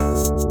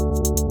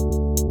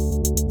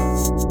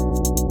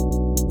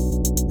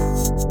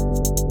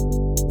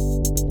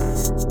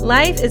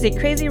Life is a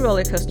crazy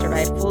roller coaster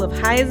ride full of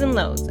highs and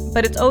lows,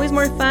 but it's always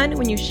more fun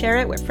when you share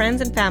it with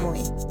friends and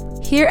family.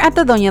 Here at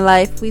The Doña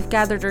Life, we've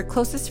gathered our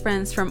closest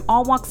friends from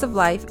all walks of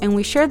life, and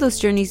we share those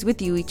journeys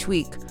with you each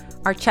week.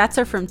 Our chats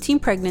are from teen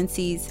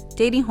pregnancies,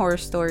 dating horror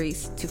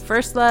stories, to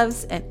first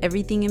loves, and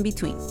everything in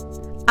between.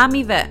 I'm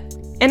Yvette.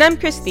 And I'm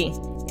Kristie.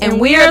 And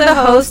we are the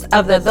hosts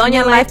of the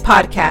Doña Life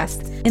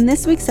podcast. In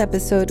this week's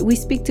episode, we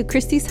speak to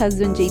Kristie's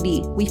husband,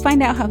 JD. We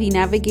find out how he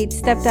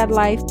navigates stepdad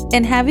life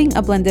and having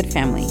a blended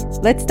family.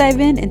 Let's dive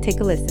in and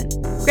take a listen.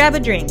 Grab a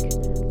drink.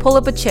 Pull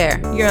up a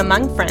chair. You're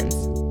among friends.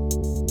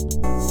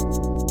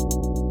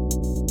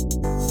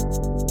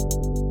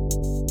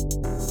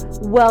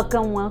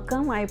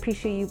 Welcome. I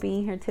appreciate you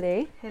being here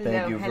today.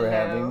 Thank you for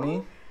having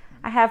me.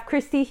 I have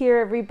Kristie here,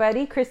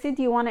 everybody. Kristie,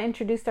 do you want to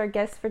introduce our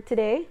guest for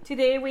today?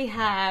 Today we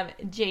have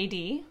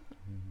JD.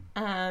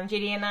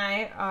 JD and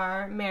I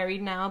are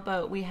married now,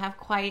 but we have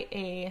quite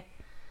a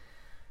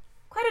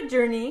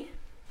journey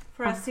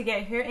for us to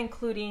get here,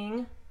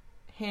 including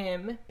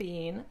him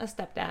being a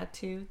stepdad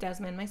to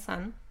Desmond, my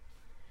son.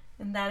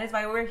 And that is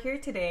why we're here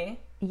today.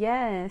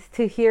 Yes,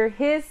 to hear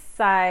his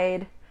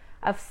side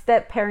of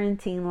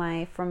step-parenting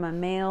life from a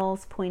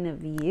male's point of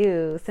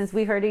view, since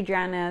we heard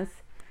Adriana's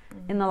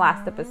in the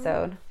last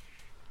episode.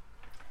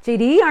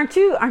 JD, aren't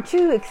you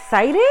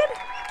excited?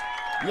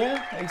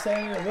 Yeah,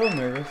 excited, a little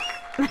nervous.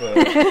 But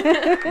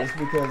it's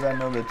because I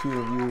know the two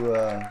of you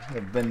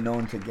have been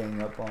known to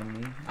gang up on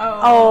me.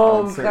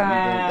 Oh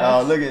God!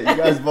 Oh, look at you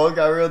guys both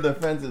got real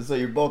defensive, so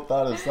you both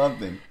thought of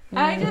something.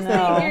 I just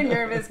think you're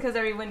nervous because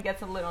everyone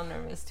gets a little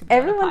nervous to be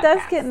Everyone on a does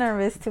podcast. get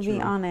nervous to be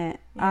on it.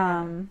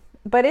 Yeah.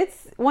 But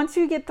it's once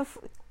you get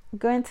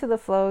go into the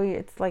flow,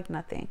 it's like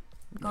nothing.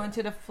 Go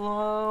into the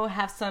flow,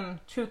 have some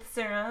truth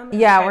serum.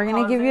 Yeah, we're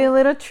gonna give you a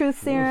little truth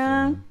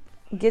serum,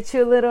 get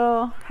you a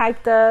little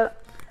hyped up.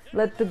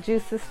 Let the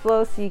juices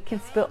flow so you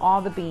can spill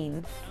all the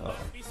beans.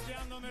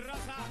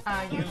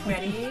 Are you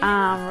ready?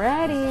 I'm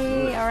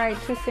ready. All right,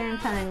 truth serum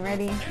time.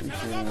 Ready?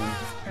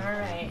 All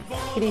right.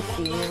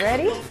 Kristie, you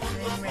ready?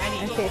 I'm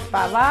ready. Okay,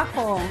 pa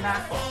abajo,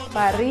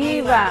 pa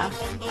arriba,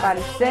 pa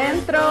el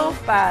centro,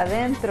 pa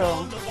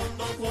adentro.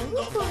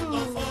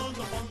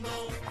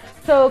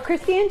 So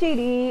Kristie and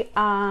JD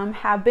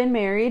have been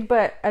married,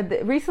 but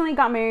recently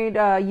got married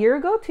a year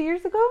ago, 2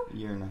 years ago?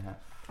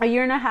 A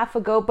year and a half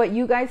ago, but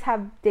you guys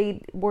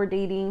were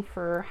dating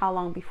for how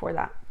long before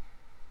that?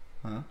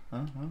 I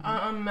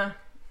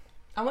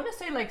want to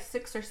say like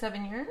 6 or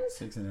 7 years.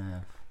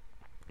 6.5.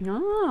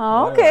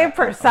 Oh, okay,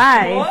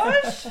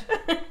 precise.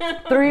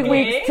 3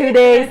 weeks, 2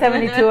 days,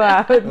 72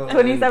 hours,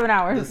 27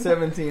 hours. The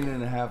 17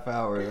 and a half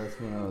hours, that's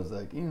when I was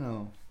like,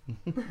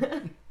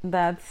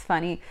 That's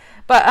funny.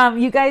 But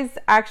you guys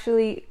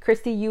actually,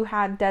 Kristie, you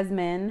had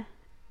Desmond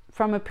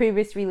from a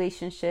previous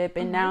relationship,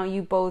 and now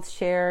you both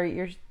share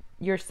your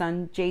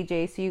son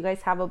JJ, so you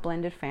guys have a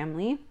blended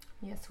family.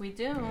 Yes, we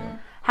do. Yeah.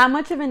 How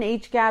much of an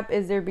age gap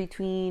is there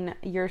between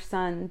your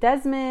son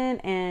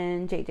Desmond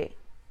and JJ?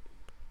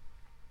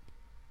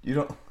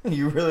 You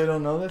really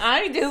don't know this?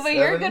 I do, but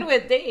you're good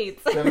with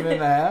dates.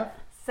 7.5?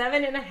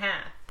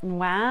 7.5.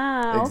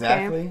 Wow.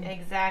 Exactly. Okay.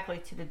 Exactly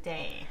to the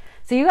day.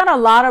 So you got a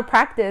lot of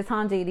practice,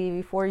 huh, JD,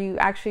 before you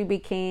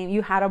actually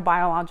you had a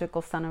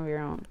biological son of your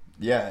own.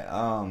 Yeah,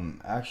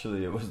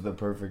 actually it was the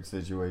perfect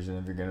situation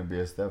if you're going to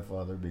be a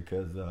stepfather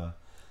because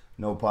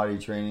no potty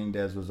training.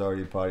 Des was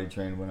already potty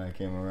trained when I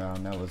came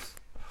around. That was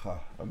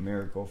a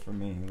miracle for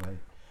me. Like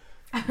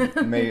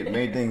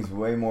made things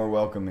way more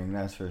welcoming,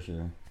 that's for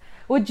sure.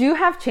 Would you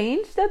have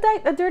changed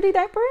a dirty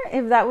diaper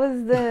if that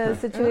was the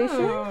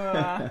situation?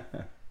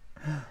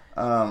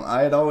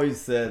 I had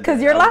always said...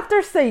 Because your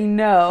laughter say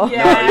no.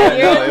 Yeah,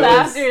 your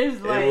laughter is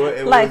no.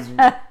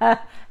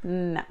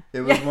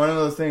 It was one of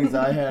those things.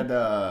 I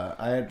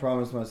had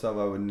promised myself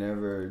I would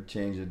never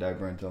change a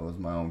diaper until it was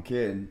my own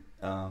kid,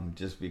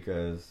 just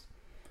because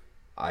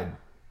I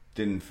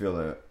didn't feel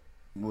it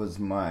was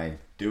my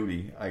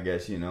duty, I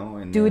guess,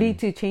 And duty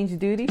to change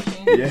duty?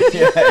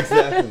 Yeah,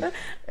 exactly.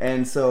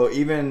 And so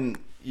you can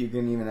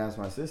even ask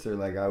my sister,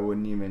 like I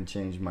wouldn't even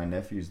change my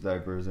nephew's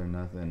diapers or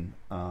nothing.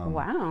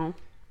 Wow.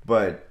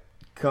 But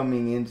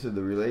coming into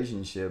the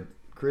relationship,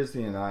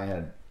 Kristie and I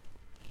had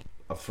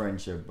a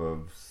friendship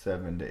of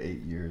 7 to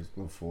 8 years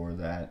before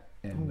that.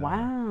 And,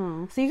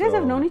 wow. So you guys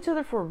have known each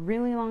other for a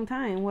really long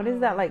time. What is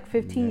that, like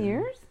 15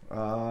 years?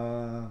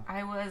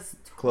 I was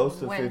close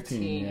to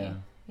 15, yeah.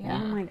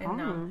 Yeah. Oh my God. And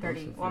now I'm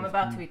 30. Well, I'm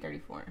about to be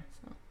 34.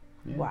 So.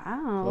 Yeah,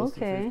 wow, close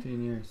okay. to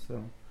 15 years,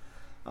 so.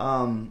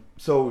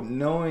 So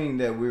knowing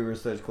that we were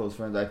such close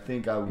friends, I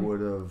think I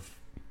would have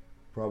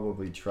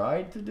probably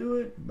tried to do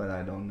it, but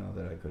I don't know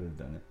that I could have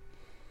done it.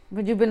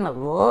 Would you been like,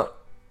 what?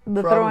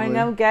 The throwing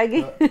up,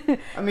 gagging?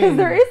 I mean, because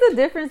there is a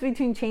difference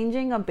between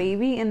changing a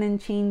baby and then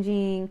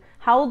changing.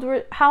 How old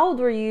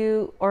were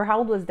you, or how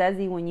old was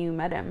Desi when you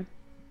met him?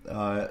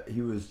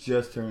 He was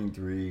just turning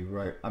 3,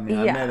 right? I mean,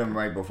 I met him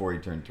right before he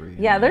turned 3.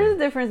 Yeah, there's a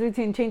difference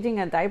between changing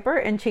a diaper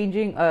and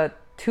changing a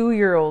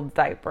 2-year-old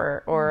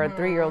diaper or a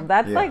 3-year-old.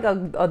 That's like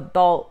an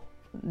adult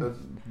That's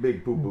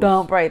big poo-poos.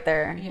 dump right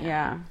there.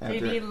 Yeah.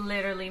 JD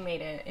literally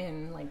made it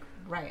in like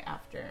right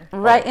after.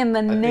 Right in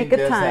the nick of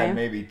Des time. had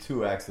maybe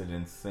 2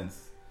 accidents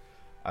since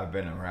I've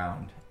been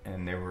around,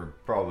 and they were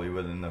probably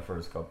within the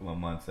first couple of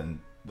months, and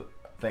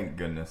thank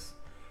goodness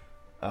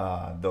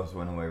those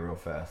went away real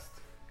fast.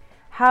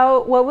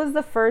 What was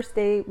the first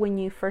day when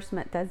you first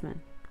met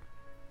Desmond?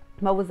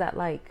 What was that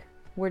like?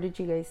 Where did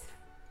you guys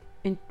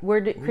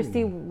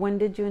Kristie, when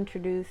did you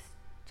introduce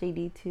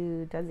JD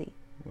to Desi?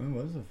 When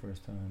was the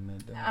first time I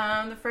met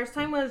Desi? The first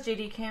time was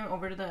JD came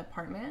over to the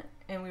apartment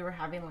and we were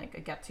having like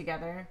a get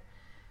together.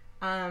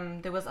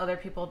 There was other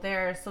people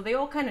there, so they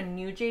all kind of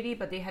knew JD,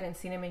 but they hadn't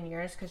seen him in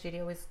years because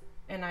JD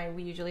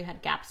we usually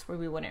had gaps where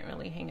we wouldn't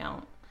really hang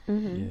out.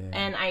 Mm-hmm. Yeah.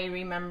 And I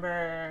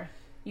remember,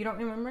 you don't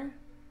remember?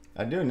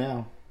 I do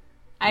now.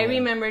 I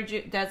remember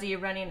Desi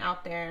running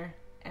out there,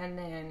 and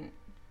then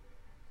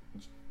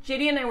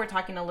JD and I were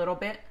talking a little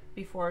bit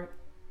before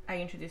I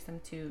introduced him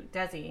to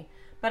Desi.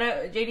 But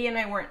JD and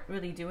I weren't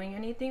really doing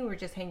anything. We were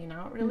just hanging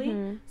out, really.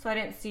 Mm-hmm. So I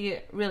didn't see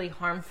it really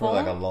harmful. For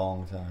like a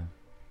long time.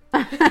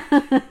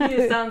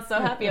 You sound so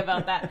happy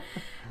about that.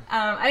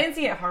 I didn't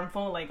see it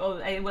harmful. Like,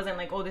 it wasn't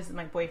like, this is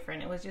my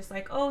boyfriend. It was just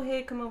like,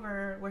 hey, come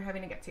over. We're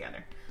having a get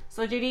together.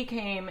 So JD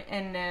came,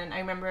 and then I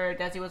remember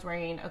Desi was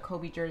wearing a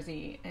Kobe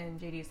jersey. And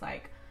JD's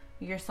like,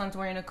 your son's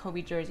wearing a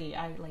Kobe jersey.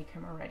 I like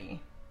him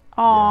already.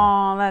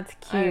 Oh, that's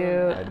cute.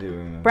 I do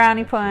remember.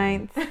 Brownie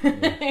points.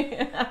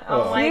 Yeah.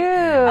 I'm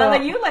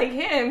like, you like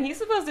him. He's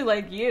supposed to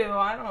like you.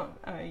 I don't.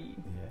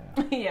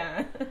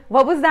 Yeah.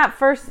 What was that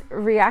first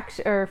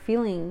reaction or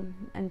feeling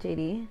in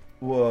JD?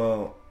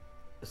 Well,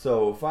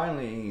 so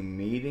finally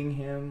meeting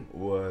him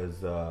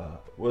was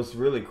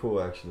really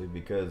cool actually,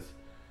 because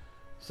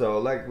so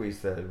like we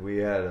said, we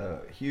had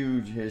a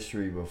huge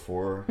history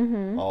before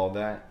all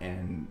that,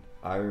 and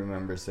I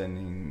remember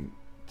sending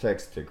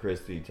text to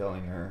Kristie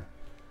telling her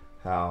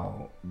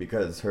how,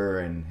 because her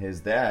and his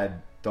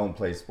dad don't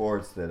play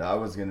sports, that I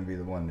was going to be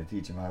the one to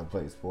teach him how to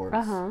play sports.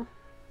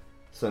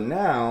 So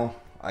now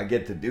I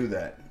get to do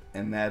that,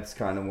 and that's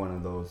kind of one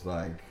of those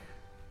like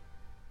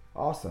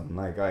awesome,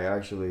 like I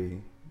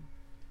actually,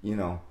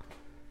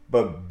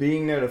 but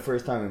being there the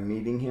first time and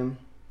meeting him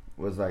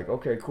was like,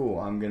 okay, cool,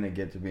 I'm going to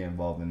get to be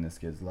involved in this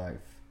kid's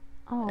life.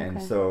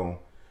 And so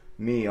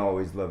me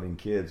always loving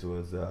kids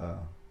was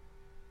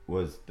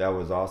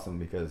awesome,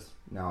 because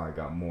now I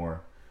got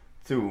more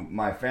to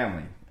my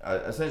family.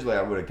 Essentially,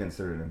 I would have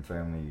considered him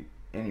family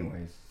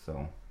anyways,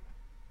 so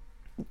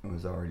it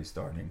was already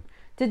starting.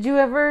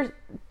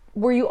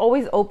 Were you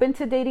always open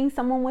to dating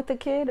someone with a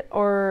kid,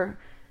 or?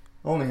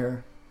 Only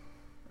her.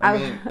 I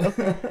mean,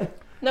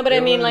 no, but I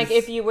mean, like,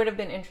 if you would have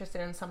been interested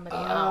in somebody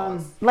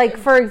else. Like,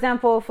 for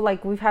example, if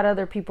like we've had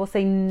other people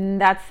say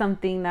that's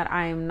something that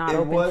I'm not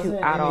open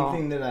to at all. It wasn't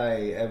anything that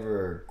I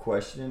ever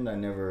questioned. I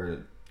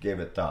never gave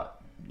it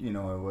thought. It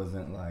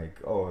wasn't like,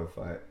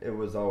 it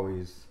was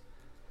always,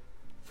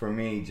 for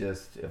me,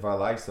 just if I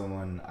like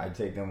someone, I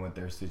take them with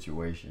their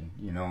situation,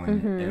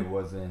 and it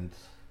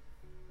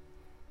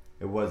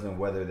wasn't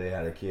whether they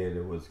had a kid,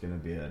 it was going to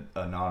be an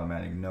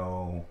automatic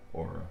no,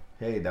 or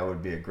hey, that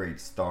would be a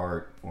great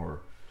start, or.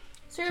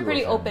 So you're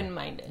pretty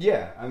open-minded.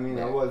 Yeah, I mean,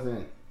 I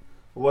wasn't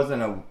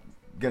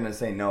going to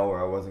say no, or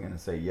I wasn't going to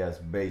say yes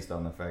based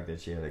on the fact that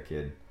she had a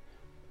kid.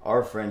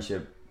 Our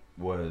friendship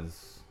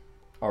was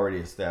already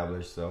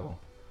established, so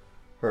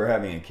her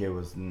having a kid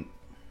was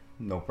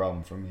no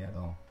problem for me at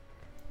all.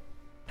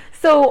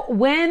 So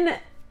when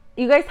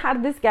you guys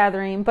had this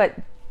gathering, but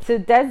to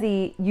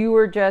Desi, you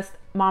were just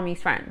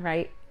mommy's friend,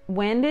 right?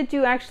 When did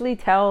you actually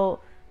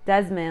tell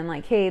Desmond,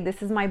 like, hey,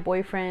 this is my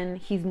boyfriend,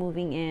 he's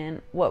moving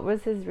in? What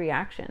was his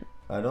reaction?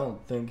 I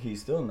don't think he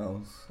still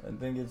knows. I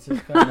think it's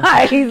just kind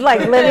of... He's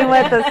like living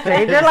with a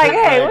stranger, like,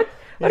 hey,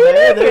 what are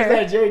you doing here?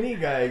 There's that JD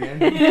guy again.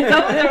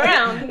 He's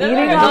around.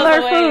 Eating all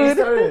their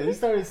food. He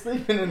started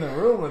sleeping in the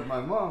room with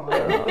my mom. I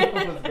don't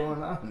know what's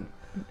going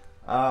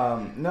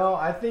on. No,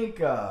 I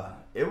think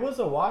it was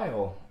a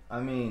while.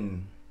 I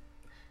mean,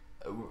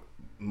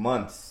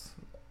 months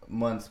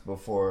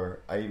before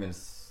I even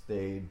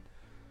stayed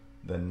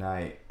the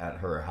night at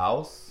her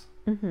house.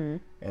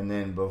 And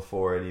then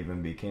before it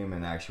even became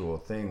an actual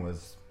thing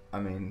was,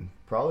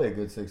 probably a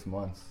good 6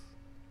 months.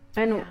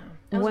 And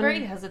I was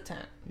very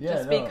hesitant,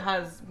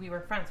 because we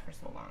were friends for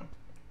so long.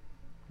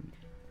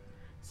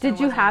 Did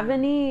you have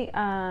any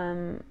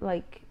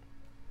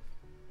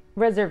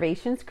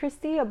reservations,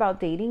 Kristie, about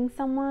dating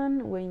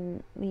someone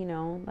when,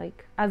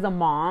 like as a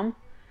mom,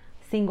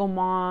 single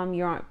mom,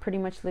 you're pretty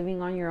much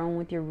living on your own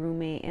with your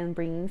roommate and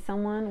bringing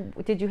someone?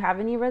 Did you have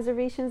any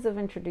reservations of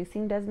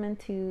introducing Desmond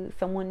to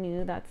someone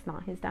new that's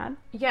not his dad?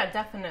 Yeah,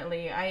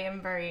 definitely. I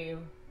am very,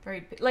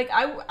 very, like,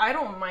 I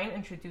don't mind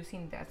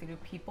introducing Desi to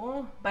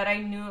people, but I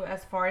knew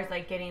as far as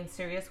like getting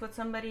serious with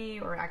somebody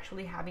or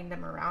actually having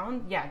them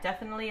around, yeah,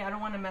 definitely. I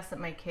don't want to mess up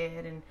my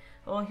kid and,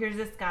 here's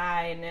this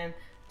guy, and then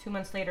 2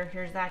 months later,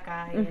 here's that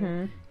guy.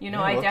 And,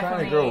 what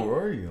kind of girl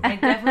were you? I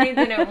definitely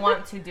didn't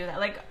want to do that.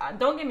 Like,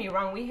 don't get me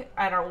wrong. We,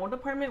 at our old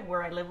apartment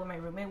where I live with my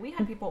roommate, we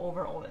had people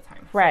over all the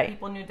time. Right. So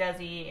people knew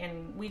Desi,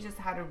 and we just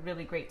had a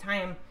really great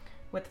time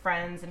with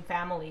friends and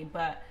family.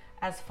 But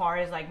as far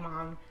as like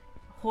mom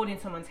holding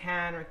someone's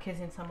hand or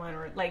kissing someone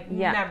or like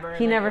never.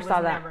 He like, never it saw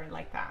was that. Never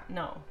like that.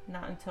 No,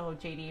 not until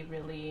JD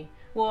really.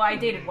 Well, I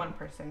dated one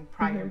person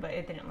prior, but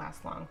it didn't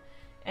last long.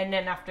 And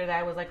then after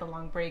that, it was like a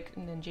long break,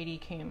 and then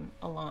JD came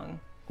along.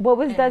 What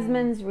was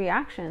Desmond's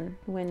reaction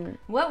when?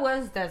 What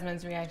was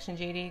Desmond's reaction,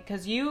 JD?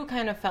 Because you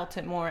kind of felt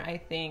it more, I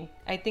think.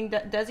 I think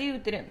that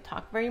Desi didn't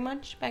talk very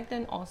much back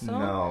then also.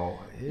 No,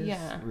 his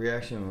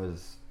reaction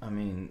was, I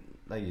mean,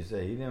 like you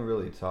said, he didn't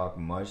really talk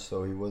much,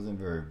 so he wasn't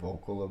very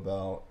vocal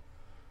about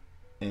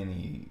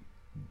any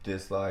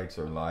dislikes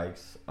or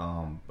likes.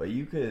 But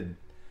you could,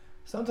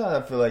 sometimes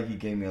I feel like he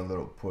gave me a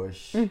little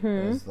push.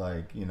 It's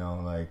like, you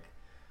know, like,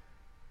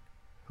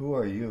 who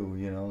are you?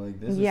 You know, like,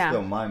 this is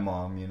still my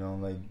mom, you know,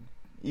 like,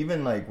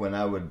 even like when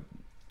I would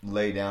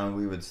lay down,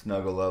 we would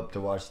snuggle up to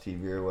watch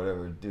TV or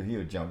whatever. Dude, he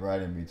would jump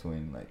right in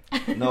between.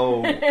 Like,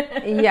 no,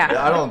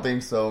 I don't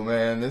think so,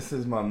 man. This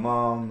is my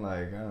mom.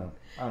 Like,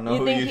 I don't know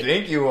who you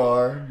think you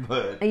are,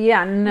 but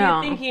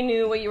no. You think he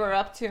knew what you were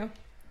up to?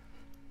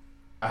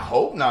 I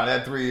hope not.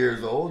 At 3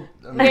 years old.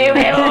 I mean,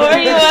 wait, what were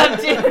you up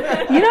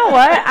to? You know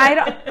what? I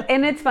don't.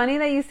 And it's funny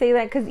that you say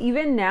that because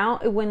even now,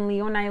 when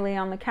Leo and I lay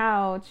on the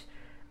couch,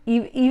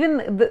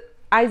 even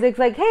Isaac's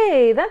like,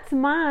 hey, that's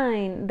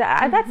mine.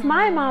 That's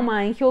my mama.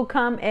 And he'll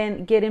come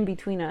and get in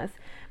between us.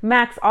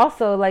 Max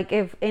also, like,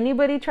 if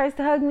anybody tries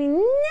to hug me,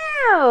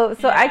 no.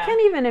 So I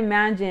can't even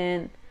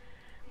imagine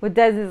what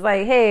Des is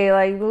like, hey,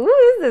 like, who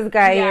is this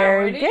guy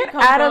here? Get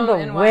out of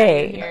the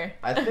way.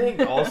 I think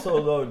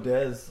also, though,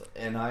 Des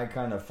and I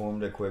kind of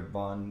formed a quick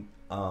bond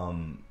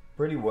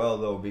pretty well,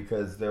 though,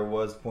 because there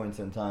was points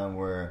in time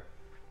where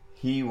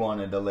he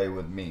wanted to lay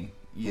with me,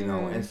 you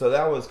know. And so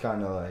that was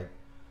kind of like,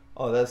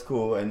 oh, that's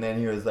cool. And then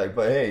he was like,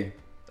 but hey,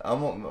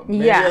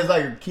 maybe it was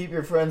like, keep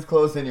your friends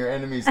close and your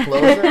enemies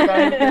closer.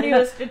 Kind of He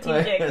was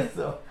strategic. Like,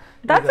 so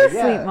that's a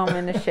sweet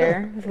moment to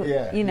share, with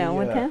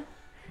him.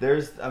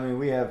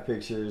 We have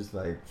pictures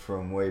like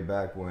from way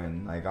back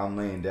when, like, I'm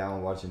laying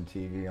down watching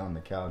TV on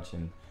the couch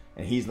and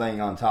he's laying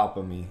on top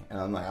of me. And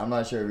I'm like, I'm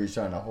not sure if he's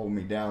trying to hold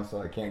me down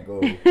so I can't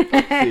go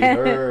see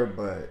her.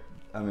 But,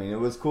 I mean, it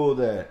was cool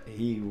that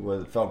he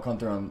felt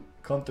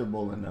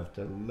comfortable enough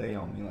to lay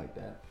on me like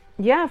that.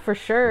 Yeah, for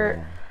sure.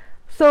 Yeah.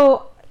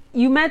 So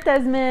you met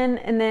Desmond,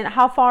 and then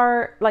how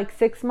far? Like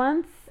 6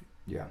 months?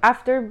 Yeah.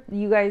 After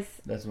you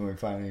guys... That's when we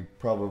finally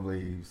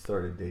probably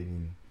started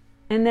dating.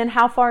 And then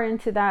how far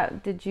into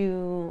that did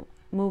you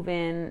move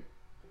in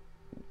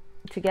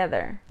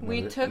together?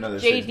 We took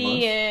JD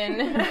in.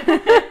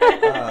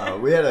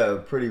 We had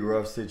a pretty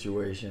rough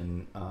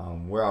situation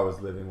where I was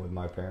living with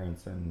my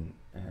parents and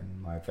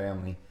my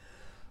family,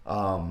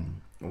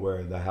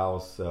 where the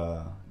house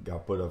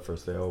got put up for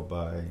sale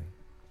by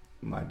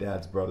my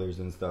dad's brothers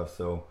and stuff.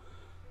 So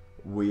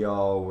we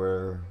all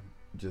were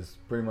just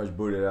pretty much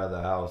booted out of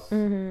the house.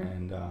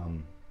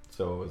 And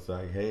so it's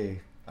like,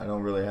 hey, I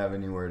don't really have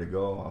anywhere to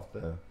go off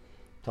the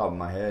top of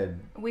my head.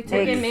 We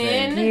took him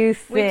in. We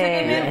took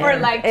him in for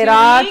like 2 it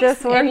all weeks,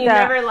 just worked and he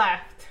out. never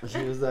left.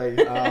 She was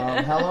like,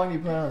 how long do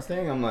you plan on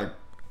staying? I'm like,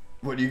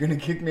 what, are you going to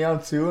kick me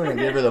out too? And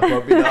I gave her the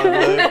puppy dog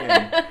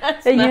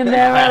look. And you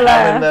never I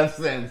haven't left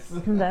left.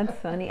 since. That's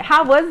funny.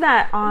 How was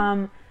that,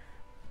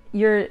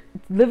 your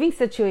living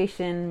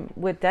situation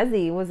with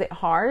Desi? Was it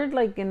hard,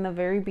 like, in the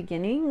very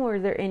beginning? Were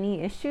there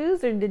any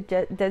issues? Or did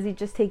Desi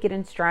just take it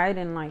in stride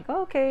and like,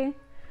 oh, okay,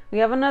 we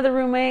have another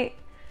roommate?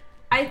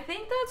 I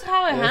think that's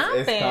how it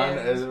happened.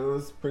 It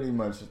was pretty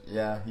much,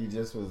 he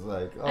just was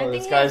like, oh,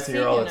 this guy's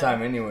here all the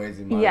time anyways.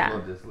 He might as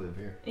well just live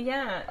here.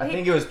 Yeah. I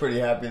think he was pretty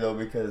happy, though,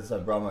 because I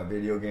brought my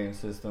video game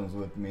systems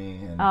with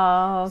me. And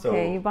oh, okay. So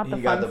you bought the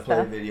he fun got to stuff.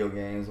 play video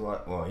games.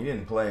 Well, he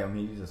didn't play them.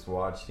 He just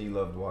watched. He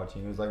loved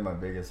watching. He was like my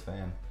biggest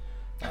fan.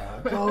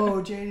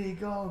 Go, JD,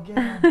 go, get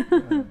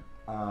him.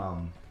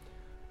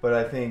 But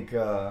I think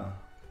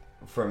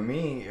for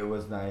me, it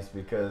was nice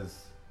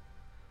because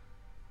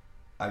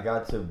I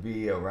got to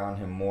be around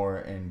him more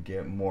and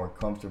get more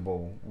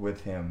comfortable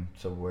with him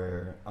to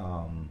where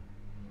our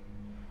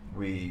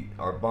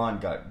bond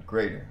got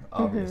greater,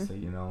 obviously,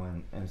 you know,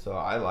 and so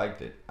I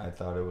liked it. I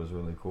thought it was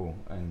really cool,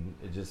 and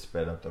it just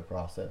sped up the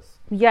process.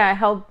 Yeah,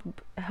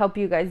 help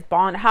you guys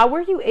bond. How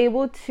were you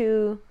able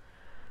to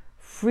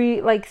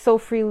so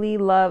freely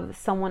love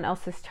someone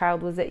else's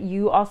child? Was it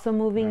you also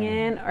moving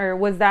in, or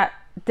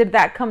did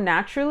that come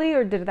naturally,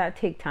 or did that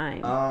take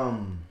time?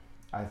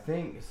 I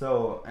think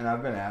so, and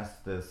I've been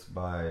asked this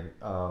by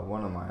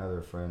one of my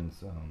other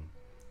friends,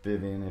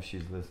 Vivian, if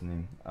she's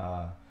listening.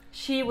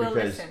 She will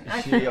listen.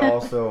 She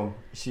also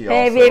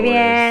hey,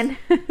 Vivian.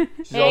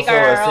 She's also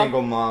a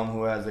single mom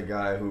who has a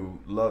guy who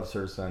loves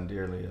her son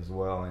dearly as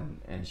well,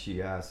 and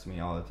she asks me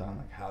all the time,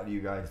 like, how do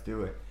you guys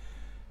do it?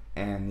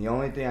 And the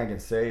only thing I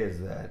can say is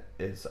that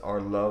it's our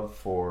love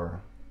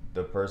for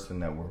the person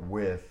that we're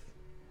with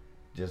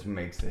just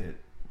makes it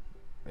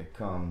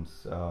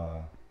comes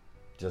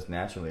just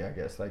naturally, I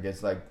guess.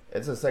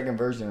 It's a second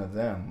version of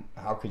them.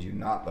 How could you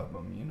not love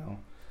them, you know?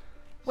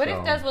 What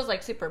if Des was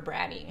like super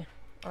bratty?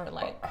 Or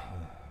like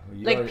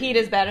Pete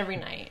is bad every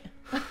night?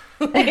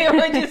 Like,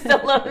 would you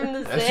still love him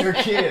the same? That's your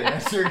kid.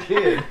 That's your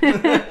kid.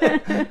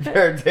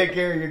 Better take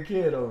care of your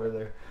kid over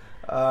there.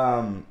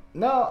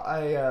 No,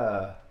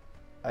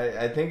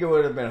 I think it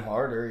would have been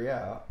harder.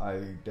 Yeah, I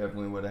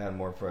definitely would have had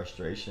more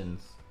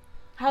frustrations.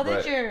 How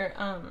did your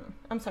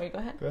I'm sorry, go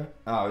ahead. Oh,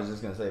 I was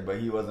just gonna say, but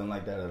he wasn't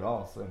like that at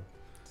all. So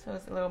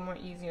it's a little more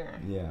easier.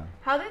 Yeah.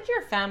 How did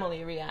your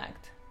family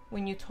react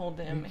when you told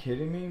them? Are you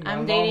kidding me?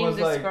 I'm dating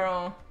this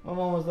girl. My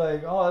mom was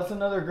like, "Oh, that's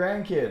another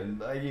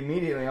grandkid." Like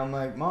immediately, I'm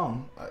like,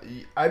 "Mom,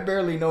 I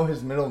barely know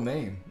his middle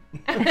name."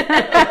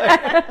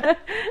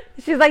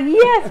 She's like,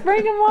 "Yes,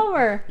 bring him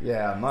over."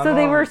 Yeah, so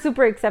they were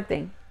super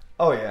accepting.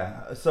 Oh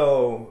yeah.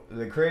 So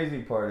the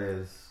crazy part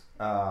is,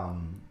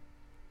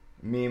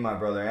 me, my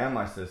brother, and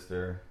my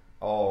sister,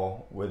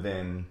 all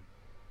within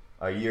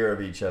a year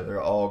of each other,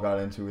 all got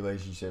into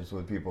relationships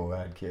with people who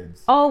had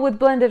kids. Oh, with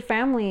blended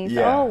families.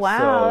 Yeah, oh wow,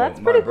 so that's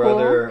pretty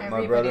cool.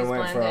 My brother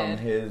went from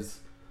his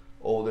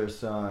older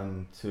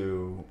son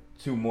to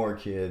 2 more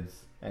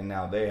kids, and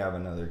now they have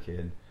another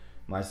kid.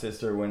 My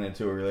sister went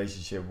into a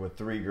relationship with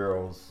 3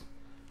 girls,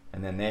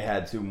 and then they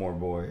had 2 more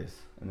boys.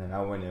 And then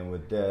I went in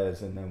with Des,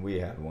 and then we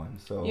had 1.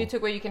 So you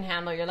took what you can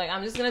handle. You're like,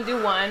 I'm just gonna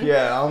do 1.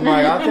 Yeah, I'm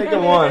like, I'll take the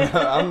 1.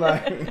 I'm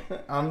like,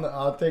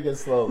 I'll take it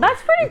slowly.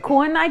 That's pretty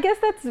cool, and I guess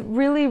that's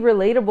really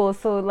relatable.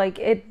 So like,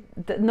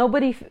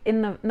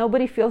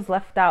 nobody feels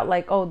left out.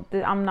 Like, oh,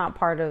 I'm not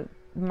part of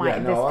this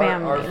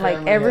family. Our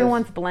like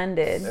everyone's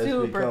blended.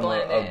 Super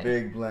blended. A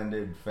big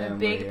blended family. A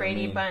big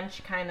Brady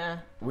Bunch kind of.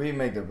 We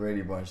make the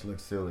Brady Bunch look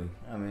silly.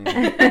 I mean, we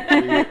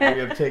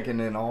have taken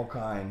in all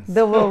kinds.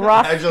 The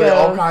Roscoe. Actually,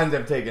 all kinds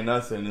have taken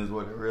us in, is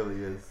what it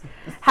really is.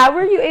 How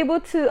were you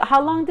able to?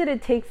 How long did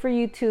it take for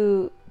you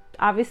to?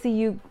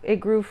 Obviously, it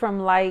grew from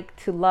like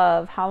to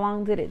love. How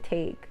long did it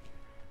take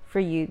for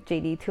you,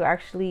 JD, to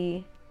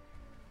actually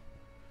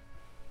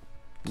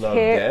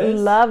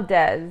love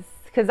Des?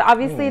 Because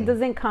obviously it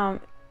doesn't come,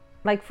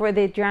 like for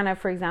the Adriana,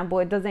 for example,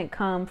 it doesn't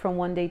come from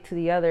one day to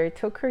the other. It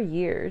took her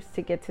years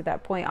to get to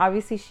that point.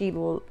 Obviously she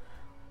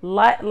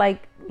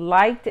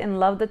liked and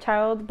loved the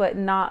child, but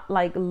not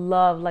like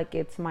love like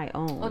it's my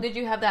own. Oh, did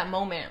you have that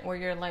moment where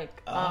you're like,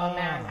 oh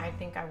man, I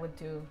think I would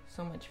do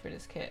so much for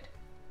this kid?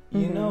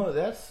 You know,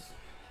 that's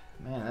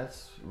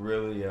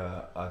really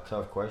a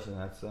tough question.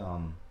 That's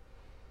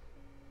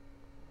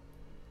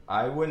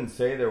I wouldn't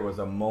say there was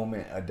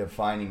a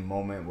defining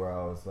moment where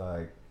I was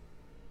like,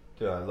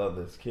 dude, I love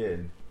this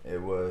kid.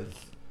 It was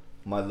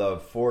my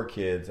love for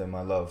kids and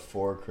my love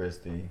for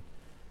Kristie.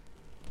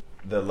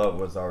 The love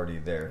was already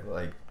there.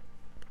 Like,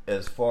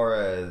 as far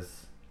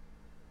as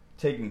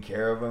taking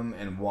care of him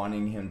and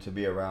wanting him to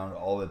be around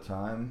all the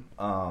time,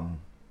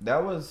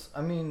 that was,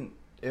 I mean,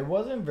 it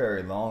wasn't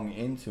very long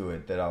into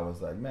it that I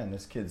was like, man,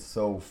 this kid's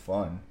so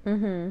fun.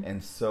 Mm-hmm.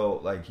 And so,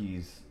 like,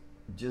 he's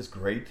just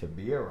great to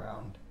be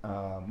around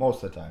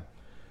most of the time.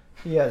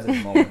 He has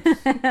his moments.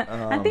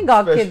 I think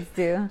all kids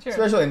do. Sure.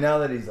 Especially now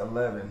that he's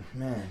 11.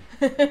 Man,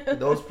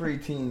 those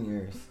preteen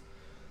years.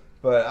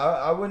 But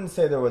I wouldn't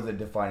say there was a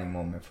defining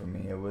moment for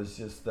me. It was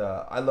just,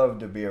 I love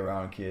to be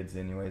around kids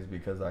anyways,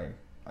 because I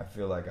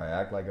feel like I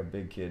act like a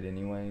big kid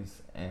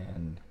anyways.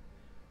 And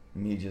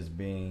me just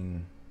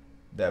being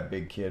that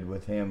big kid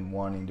with him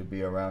wanting to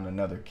be around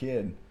another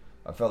kid,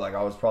 I felt like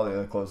I was probably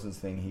the closest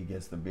thing he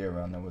gets to be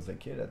around that was a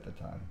kid at the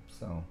time.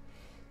 So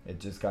it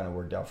just kind of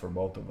worked out for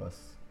both of us.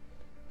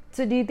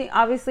 So do you think,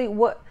 obviously,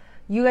 what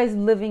you guys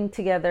living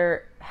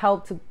together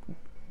helped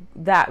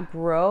that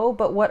grow,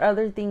 but what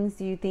other things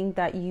do you think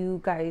that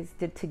you guys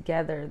did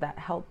together that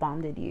helped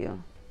bonded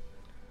you?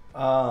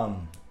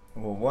 Well,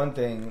 one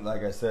thing,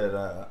 like I said,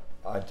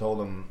 I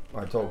told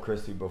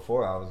Kristie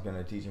before I was going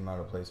to teach him how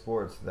to play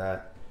sports,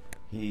 that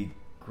he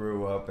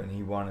grew up and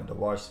he wanted to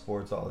watch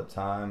sports all the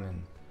time,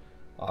 and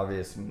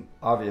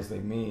obviously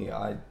me,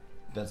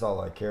 that's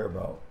all I care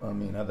about. I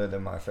mean, other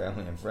than my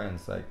family and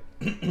friends, like,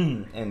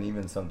 and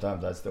even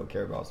sometimes I still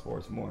care about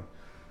sports more.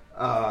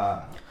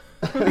 But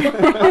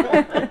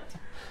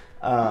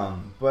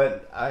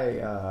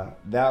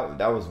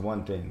that was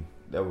one thing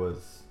that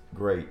was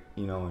great,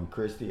 you know, and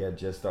Kristie had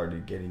just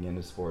started getting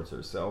into sports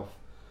herself.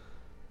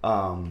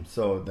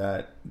 So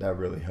that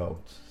really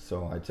helped.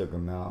 So I took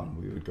him out and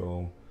we would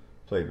go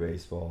play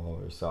baseball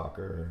or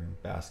soccer or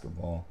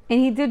basketball. And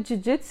he did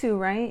jiu-jitsu,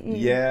 right?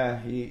 Yeah,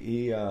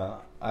 he I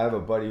have a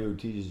buddy who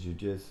teaches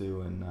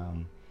jiu-jitsu,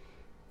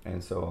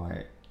 and so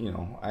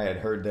I had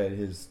heard that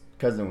his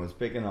cousin was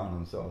picking on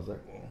him, so I was like,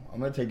 well, I'm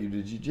going to take you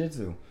to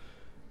jiu-jitsu.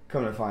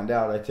 Come to find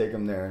out, I take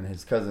him there, and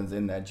his cousin's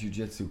in that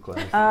jiu-jitsu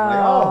class.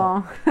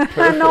 I'm like,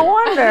 oh, no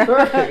wonder.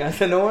 Perfect. I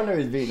said, no wonder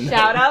he's beating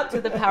Shout out to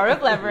the power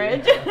of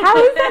leverage. How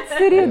is that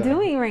studio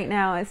doing right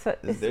now?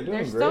 They're doing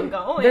great. Still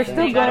going. They're still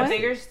they got a going?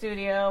 bigger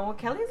studio. Well,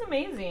 Kelly's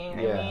amazing.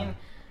 Yeah. I mean,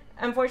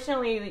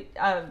 unfortunately,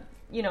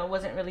 it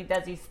wasn't really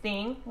Desi's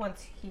thing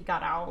once he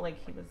got out. Like,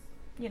 he was,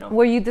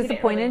 Were you he didn't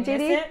disappointed, really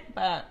miss JD? it,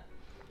 but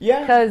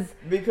yeah,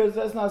 because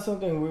that's not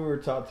something we were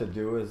taught to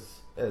do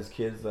as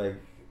kids. Like,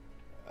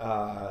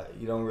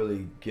 you don't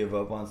really give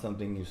up on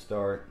something you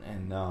start,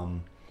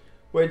 and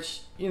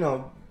which,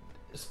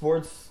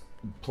 sports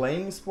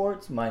playing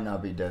sports might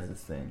not be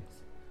Des's thing.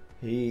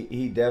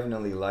 He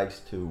definitely likes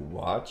to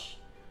watch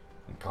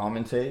and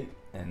commentate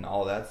and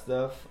all that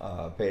stuff.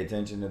 Pay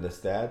attention to the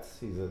stats.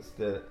 He's a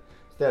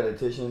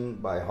statistician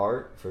by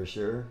heart for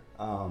sure.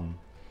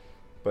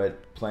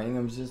 But playing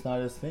them's just not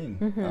his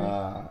thing.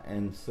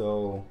 And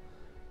so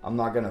I'm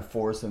not gonna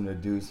force him to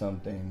do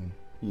something,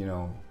 you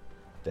know,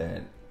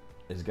 that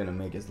is gonna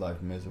make his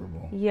life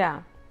miserable.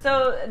 Yeah.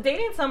 So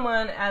dating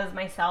someone as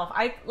myself,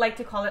 I like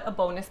to call it a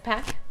bonus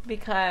pack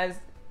because,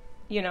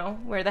 you know,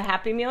 we're the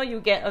Happy Meal. You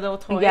get a little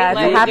toy. Yeah,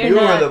 like, you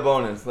were the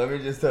bonus. Let me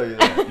just tell you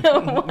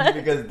that.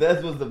 Because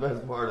Des was the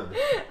best part of it.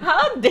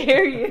 How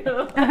dare you?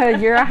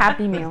 You're a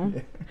Happy Meal.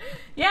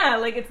 Yeah,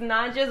 like it's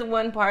not just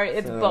one part,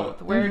 it's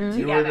both. We're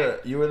together.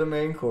 You were the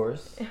main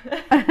course.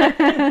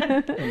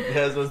 And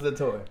Des was the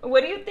toy.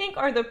 What do you think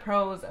are the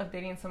pros of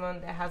dating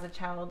someone that has a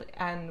child,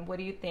 and what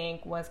do you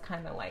think was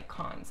kind of like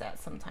cons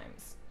at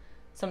sometimes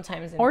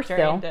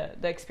during the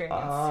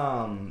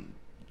experience?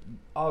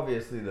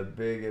 Obviously the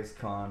biggest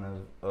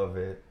con of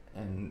it,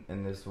 and I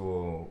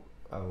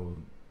will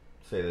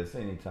say this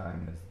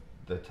anytime, is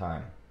the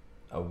time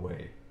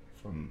away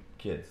from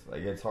kids.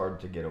 Like, it's hard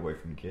to get away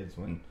from kids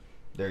when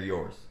they're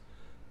yours.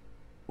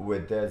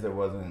 With Des, it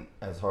wasn't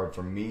as hard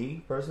for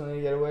me personally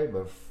to get away,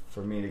 but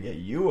for me to get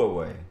you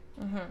away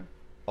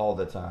all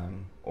the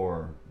time,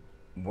 or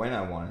when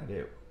I wanted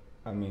it.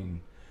 I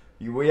mean,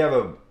 we have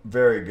a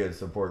very good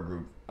support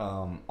group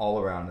all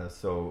around us,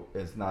 so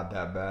it's not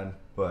that bad.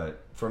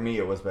 But for me,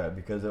 it was bad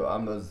because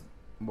I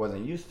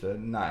wasn't used to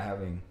not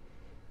having,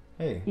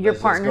 hey, your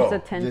partner's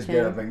attention just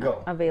get up and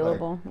go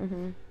available.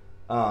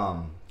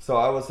 Like, so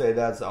I would say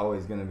that's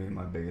always going to be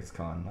my biggest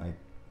con, like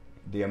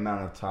the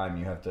amount of time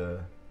you have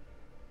to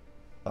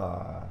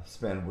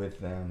spend with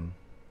them,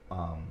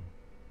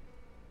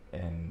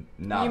 and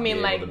not. You mean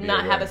be like able to be not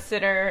away. have a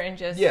sitter and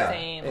just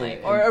saying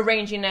like, or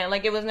arranging it?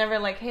 Like, it was never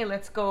like, hey,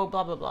 let's go,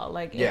 blah blah blah.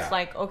 Like, it's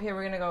like, okay,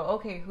 we're gonna go.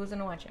 Okay, who's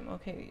gonna watch him?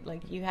 Okay,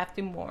 like you have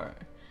to more.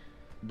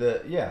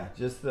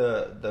 Just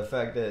the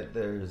fact that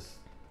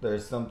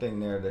there's something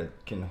there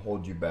that can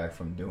hold you back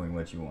from doing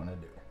what you want to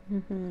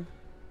do.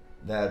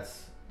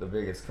 That's the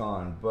biggest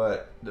con,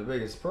 but the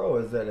biggest pro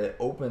is that it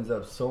opens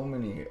up so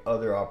many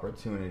other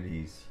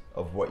opportunities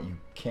of what you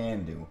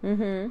can do.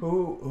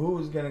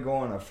 Who's gonna go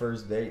on a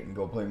first date and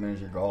go play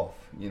miniature golf?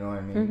 You know what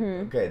I mean?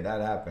 Okay,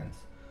 that happens,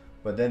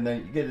 but then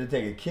you get to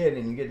take a kid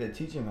and you get to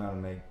teach him how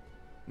to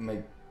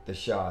make the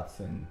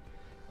shots and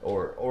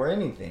or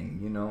anything,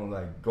 you know,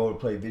 like go to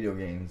play video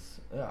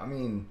games. I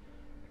mean,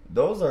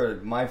 those are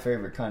my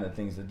favorite kind of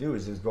things to do,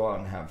 is just go out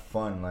and have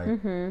fun,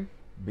 like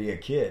be a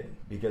kid,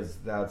 because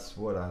that's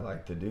what I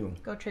like to do.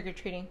 Go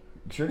trick-or-treating.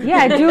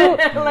 Yeah,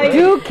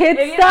 do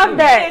kid stuff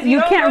that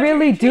you can't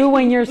really do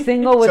when you're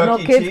single with no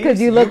kids,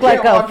 because you look like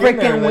a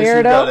freaking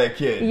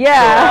weirdo.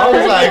 Yeah. So I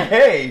was like,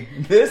 hey,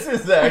 this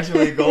is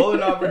actually a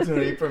golden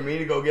opportunity for me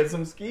to go get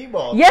some skee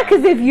balls. Yeah,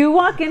 because if you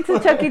walk into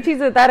Chuck E.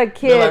 Cheese without a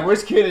kid, they're like,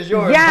 which kid is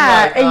yours?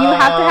 Yeah, like, and you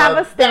have to have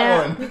a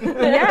stamp. That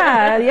one.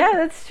 yeah,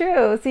 that's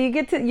true. So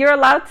you're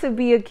allowed to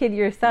be a kid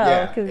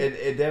yourself. Yeah,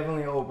 it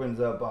definitely opens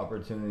up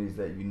opportunities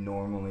that you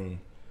normally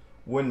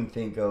wouldn't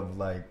think of,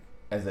 like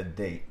as a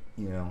date.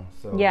 You know,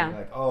 so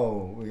like,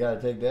 oh, we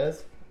gotta take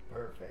this.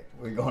 Perfect.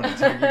 We're going to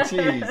Chuck E.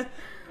 Cheese.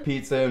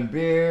 Pizza and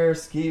beer,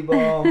 skee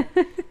ball.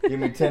 Give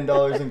me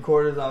 $10 in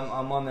quarters.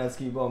 I'm on that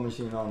skee ball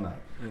machine all night.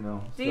 You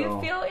know. Do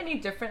you feel any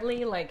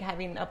differently, like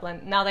having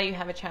now that you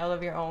have a child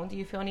of your own? Do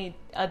you feel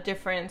a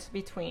difference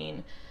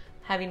between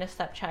having a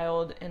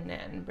stepchild and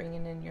then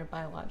bringing in your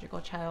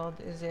biological child?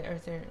 Or is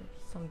there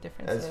some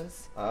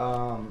differences?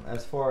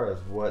 As far as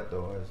what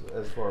though?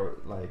 As far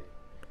like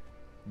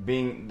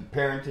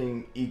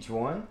parenting each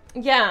one?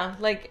 Yeah,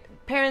 like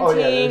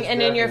parenting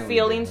and then your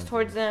feelings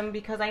towards them,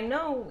 because I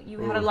know you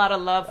had a lot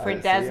of love for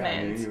Desmond.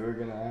 I knew you were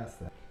going to ask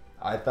that.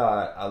 I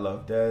thought I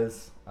loved Des.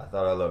 I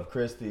thought I loved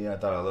Kristie. I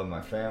thought I loved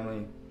my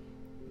family.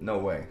 No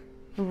way.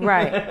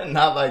 Right.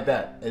 Not like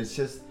that. It's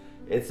just,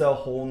 it's a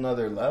whole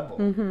nother level.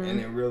 And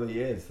it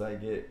really is.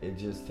 Like, it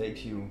just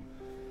takes you.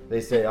 They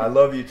say, I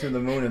love you to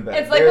the moon and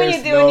back. It's like when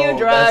you do a new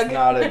drug. That's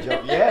not a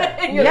joke.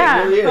 Yeah.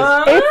 Yeah. It really is.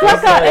 It's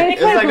like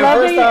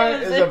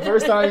it's the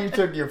first time you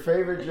took your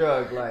favorite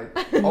drug. Like,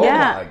 oh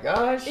my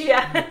gosh.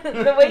 Yeah.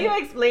 The way you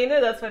explain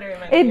it, that's what it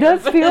reminds me of. It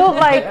does feel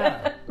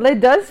like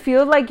it does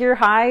feel like you're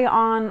high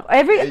on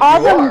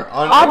all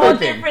the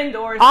different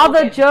doors. All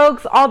the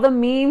jokes, all the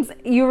memes.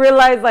 You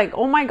realize, like,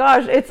 oh my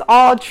gosh, it's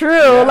all true.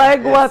 Yeah,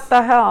 like, what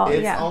the hell?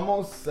 It's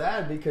almost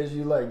sad because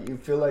you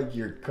feel like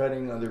you're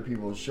cutting other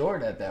people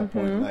short at that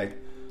point. Like,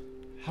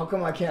 how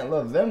come I can't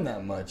love them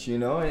that much, you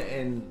know?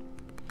 And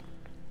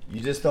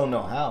you just don't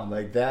know how.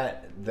 Like,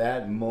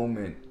 that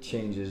moment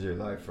changes your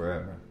life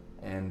forever.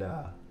 And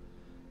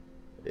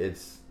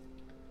it's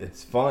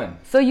fun.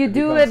 So you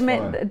do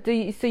admit,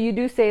 so you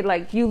do say,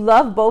 like, you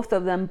love both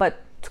of them,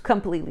 but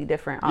completely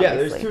different, obviously.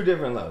 Yeah, there's two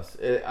different loves.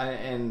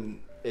 And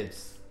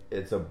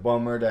it's a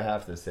bummer to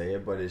have to say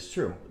it, but it's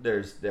true.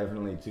 There's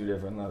definitely two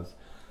different loves.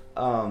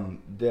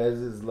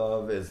 Dez's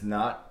love is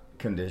not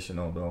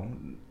conditional though.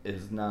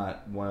 It's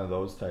not one of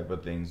those type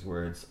of things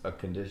where it's a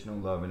conditional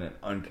love and an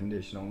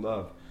unconditional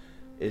love.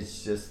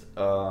 It's just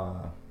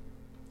so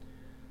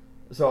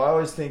I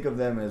always think of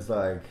them as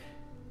like,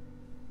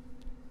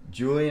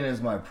 Julian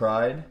is my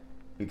pride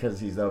because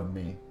he's of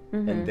me,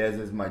 and Des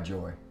is my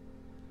joy.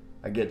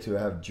 I get to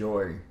have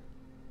joy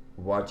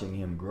watching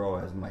him grow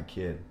as my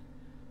kid.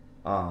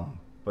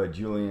 But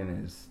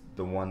Julian is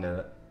the one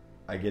that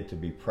I get to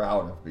be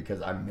proud of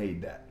because I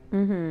made that.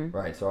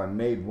 Right? So I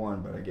made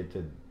one, but I get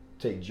to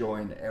take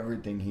joy in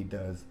everything he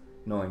does,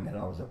 knowing that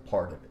I was a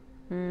part of it.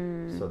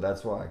 So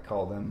that's why I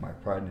call them my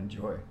pride and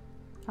joy.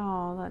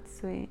 Oh, that's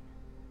sweet.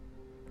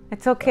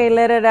 It's okay,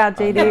 let it out,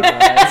 JD.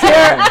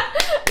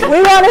 We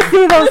want to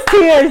see those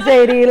tears,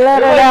 JD.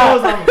 Let it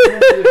out. I'm a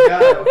sensitive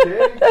guy, okay?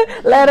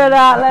 Let it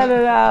out, let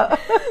it out.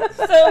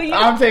 So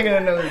I'm taking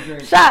another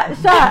drink. Shot.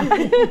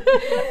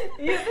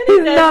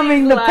 He's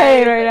numbing the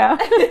pain right now.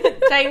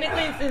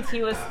 Technically, since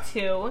he was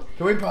 2.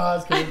 Can we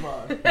pause?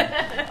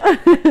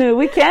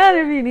 We can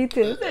if you need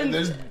to.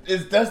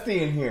 It's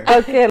dusty in here.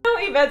 Okay. No,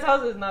 Yvette's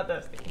house is not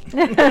dusty.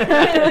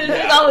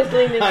 She's always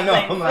cleaning. I know.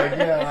 I'm like,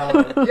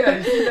 yeah.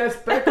 You see that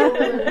speck over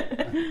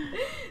there?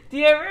 Do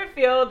you ever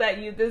feel that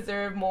you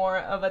deserve more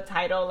of a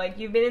title? Like,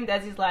 you've been in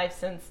Desi's life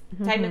since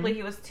technically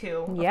he was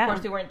 2. Yeah. Of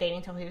course, we weren't dating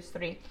until he was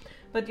 3.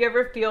 But do you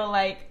ever feel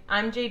like,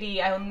 I'm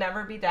JD, I will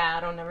never be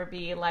dad, I'll never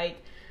be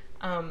like,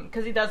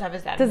 because he does have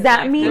his dad. Does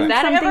that mean Does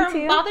that something ever to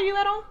you? bother you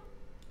at all?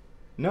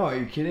 No, are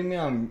you kidding me?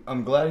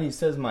 I'm glad he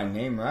says my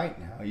name right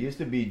now. It used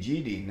to be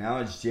GD, now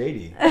it's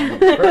JD. I'm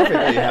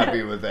perfectly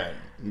happy with that.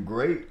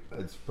 Great,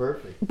 that's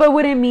perfect. But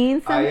would it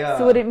mean something?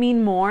 So would it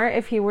mean more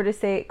if he were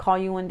to call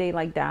you one day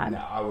like dad? No,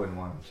 I wouldn't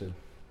want him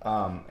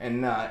to.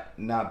 And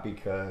not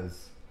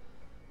because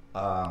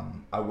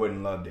I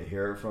wouldn't love to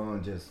hear it from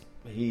him. Just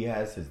he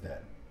has his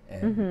dad,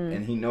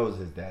 and he knows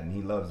his dad, and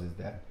he loves his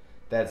dad.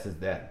 That's his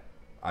dad.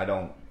 I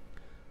don't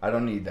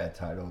need that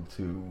title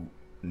to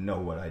know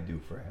what I do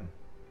for him.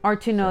 Or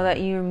to know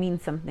that you mean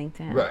something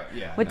to him. Right,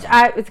 yeah. Which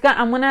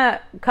I'm going to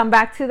come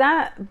back to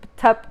that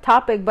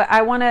topic, but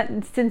I want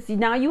to, since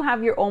now you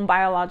have your own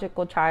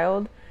biological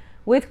child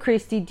with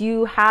Kristie, do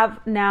you have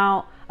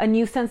now a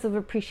new sense of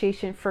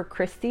appreciation for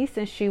Kristie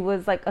since she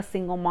was like a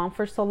single mom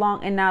for so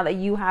long, and now that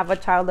you have a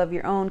child of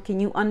your own, can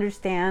you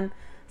understand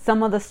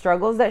some of the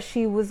struggles that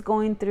she was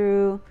going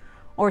through,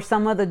 or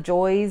some of the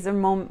joys or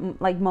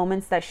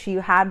moments that she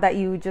had that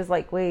you just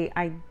like, wait,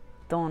 I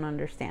don't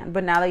understand.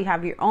 But now that you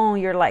have your own,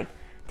 you're like,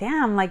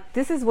 damn, like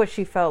this is what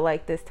she felt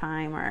like this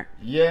time. Or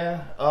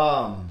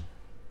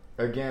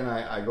again,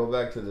 I go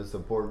back to the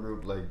support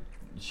group. Like,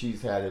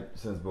 she's had it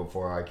since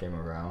before I came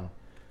around,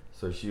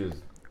 so she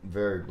was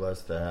very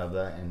blessed to have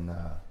that. And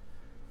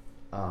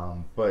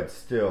but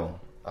still,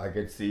 I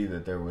could see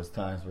that there was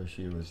times where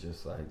she was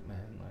just like,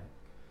 man, like,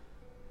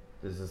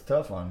 this is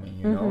tough on me,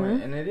 you know.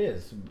 And it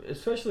is,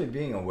 especially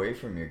being away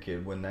from your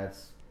kid when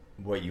that's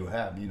what you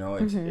have, you know.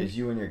 It's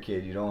you and your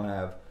kid. You don't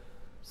have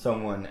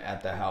someone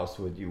at the house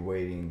with you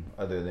waiting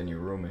other than your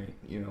roommate,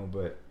 you know.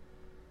 But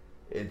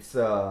it's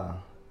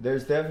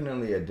there's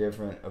definitely a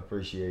different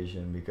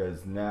appreciation,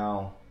 because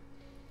now,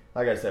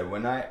 like I said,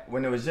 when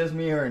it was just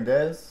me, her, and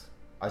Des,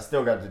 I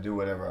still got to do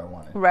whatever I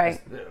wanted. Right.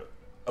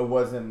 It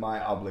wasn't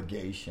my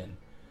obligation.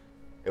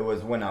 It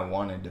was when I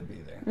wanted to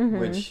be there,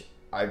 which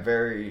I'm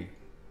very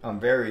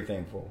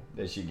thankful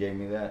that she gave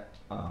me that.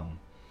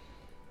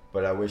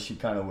 But I wish she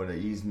kind of would have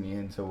eased me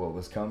into what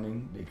was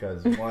coming,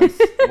 because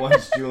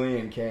once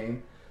Julian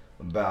came,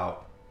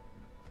 about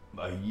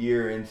a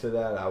year into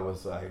that, I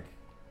was like,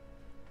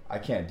 I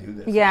can't do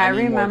this. Yeah, I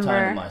need remember. more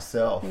time to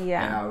myself.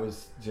 Yeah. And I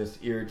was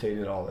just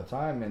irritated all the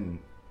time,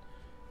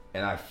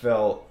 and I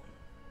felt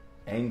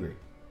angry.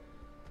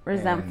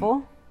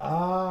 Resentful?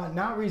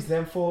 Not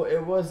resentful.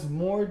 It was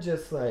more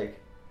just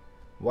like,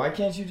 why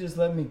can't you just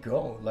let me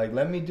go? Like,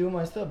 let me do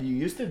my stuff. You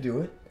used to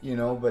do it, you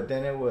know, but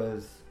then it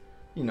was,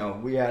 you know,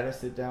 we had a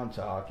sit down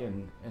talk,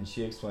 and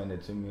she explained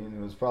it to me, and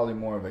it was probably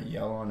more of a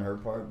yell on her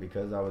part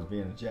because I was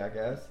being a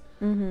jackass.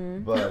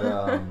 But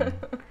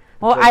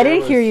well, I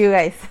didn't hear you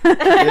guys.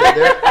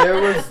 there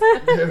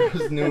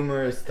was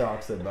numerous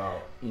talks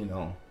about, you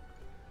know,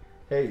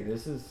 hey,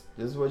 this is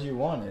what you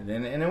wanted,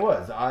 and it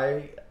was.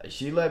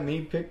 She let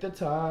me pick the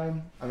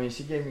time. I mean,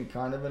 she gave me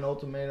kind of an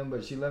ultimatum,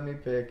 but she let me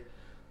pick,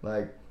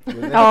 like.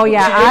 Oh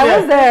yeah, I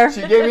was there.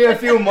 She gave me a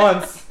few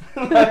months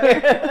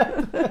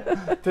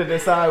to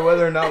decide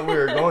whether or not we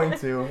were going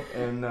to,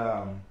 and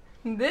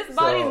this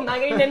body's not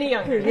getting any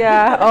younger.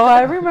 Yeah. Oh,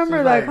 I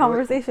remember that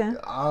conversation.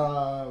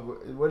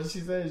 What did she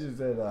say? She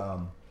said,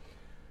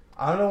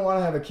 I don't want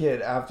to have a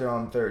kid after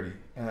I'm 30.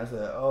 And I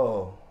said,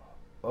 oh,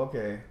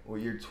 okay. Well,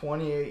 you're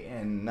 28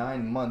 and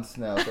 9 months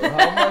now, so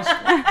how much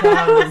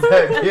time does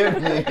that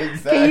give me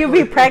exactly? Can you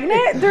be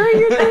pregnant during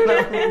your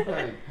 30s?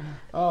 Like,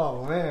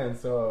 oh man,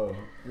 so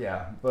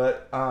yeah,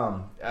 but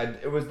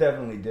it was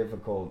definitely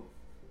difficult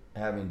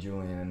having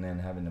Julian and then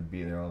having to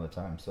be there all the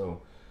time.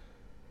 So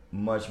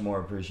much more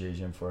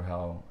appreciation for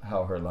how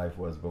her life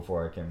was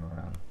before I came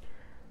around.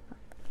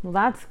 Well,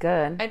 that's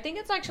good. I think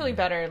it's actually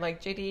better.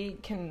 Like,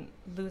 JD can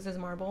lose his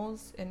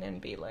marbles and then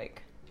be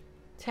like,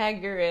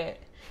 tag, you're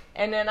it.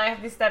 And then I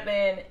have to step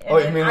in.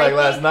 And you mean like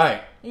last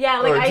night? Yeah,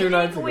 like I think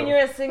nights when ago?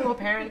 you're a single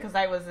parent, because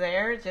I was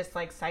there, just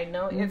like side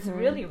note, it's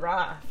really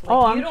rough. Like,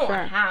 Oh, you I'm don't sure.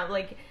 have,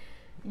 like,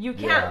 you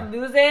can't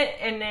lose it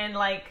and then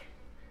like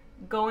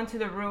go into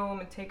the room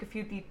and take a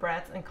few deep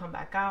breaths and come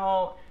back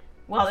out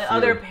while the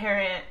other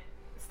parent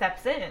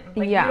steps in.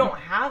 Like, you don't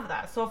have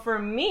that. So for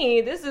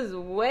me, this is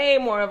way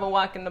more of a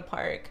walk in the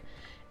park.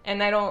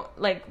 And I don't,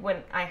 like,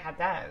 when I had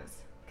Des,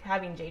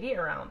 having JD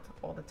around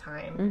all the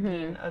time,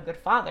 being a good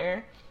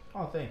father.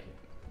 Oh, thank you.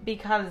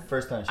 Because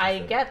first time I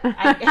get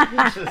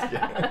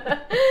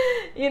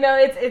you know,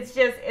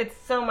 it's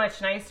so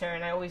much nicer.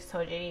 And I always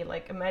tell JD,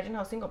 like, imagine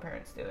how single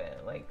parents do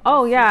it. Like,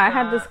 Oh yeah, I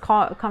had this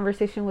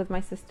conversation with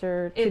my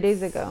sister 2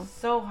 days ago.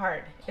 So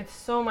hard. It's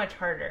so much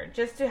harder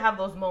just to have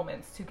those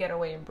moments to get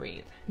away and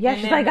breathe. Yeah,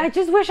 and she's then, like, I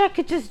just wish I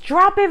could just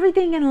drop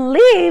everything and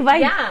leave. Why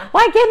can't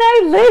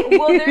I leave?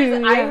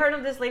 Well, I heard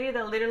of this lady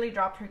that literally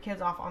dropped her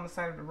kids off on the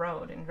side of the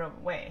road and drove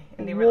away,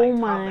 and they were like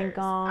toddlers. My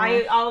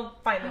gosh. I'll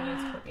find the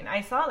news clipping.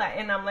 I saw that,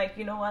 and I'm like,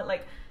 you know what,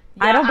 like.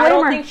 Yeah, I don't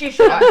blame her. Think she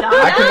should have done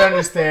that. I can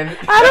understand it.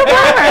 I don't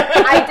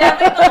blame her. I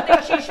definitely don't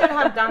think she should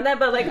have done that.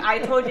 But like I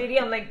told JD,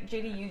 I'm like,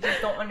 JD, you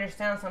just don't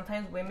understand.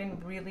 Sometimes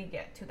women really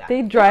get to that.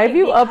 They drive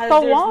you up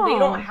the wall. They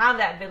don't have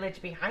that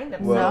village behind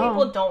them. Well, Some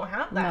people don't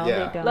have that.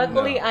 No, they don't.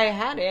 Luckily, I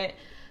had it.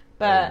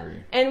 But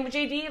and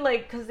JD,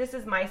 like, because this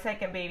is my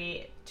second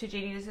baby. To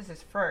JD, this is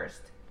his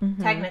first.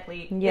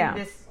 Technically,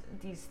 in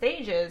these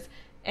stages.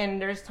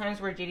 And there's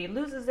times where JD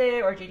loses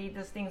it, or JD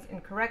does things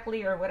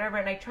incorrectly, or whatever.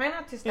 And I try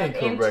not to step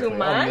in too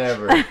much.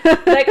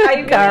 Like,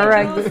 I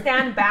really do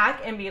stand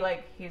back and be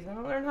like, he's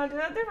gonna learn how to do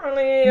that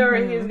differently, or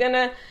he's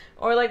gonna,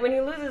 or like when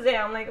he loses it,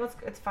 I'm like,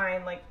 it's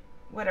fine, like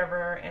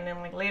whatever. And then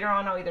like later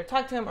on, I'll either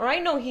talk to him, or I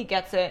know he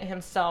gets it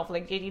himself.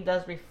 Like JD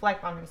does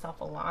reflect on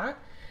himself a lot.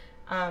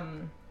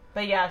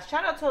 But yeah,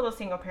 shout out to all those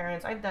single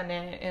parents. I've done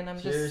it, and I'm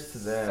just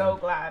so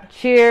glad.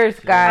 Cheers,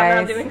 guys.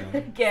 I'm not doing it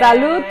again.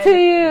 Salute to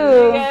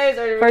you guys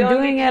are for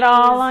doing it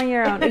all on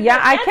your own. Yeah,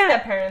 I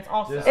can't. Parents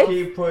also. Just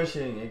keep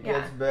pushing. It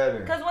gets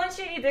better. Because once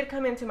she did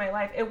come into my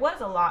life, it was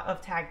a lot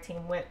of tag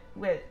team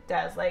with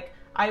Des. Like,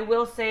 I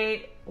will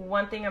say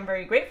one thing I'm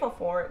very grateful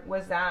for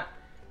was that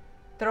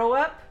throw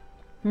up,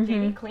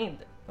 JD cleaned.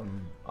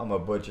 I'm a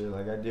butcher.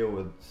 Like, I deal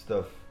with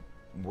stuff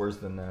worse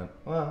than that.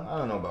 Well, I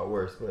don't know about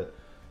worse, but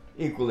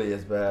equally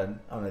as bad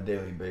on a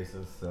daily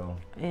basis. So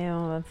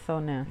Ew, that's so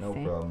nasty. no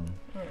problem.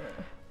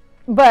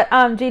 But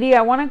JD,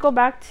 I want to go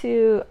back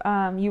to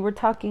you were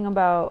talking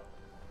about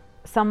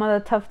some of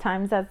the tough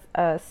times as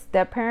a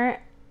step parent.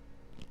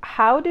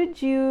 How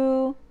did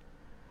you,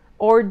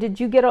 or do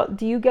you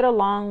get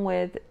along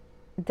with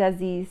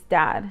Desi's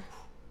dad?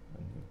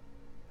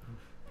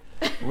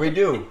 We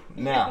do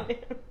now.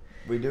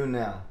 We do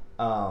now.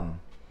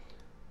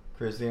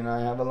 Kristie and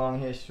I have a long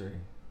history.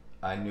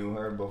 I knew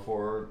her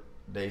before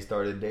they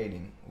started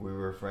dating. We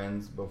were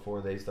friends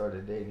before they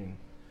started dating.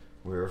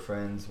 We were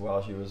friends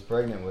while she was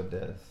pregnant with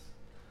Des.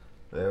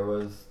 There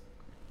was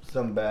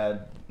some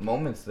bad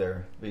moments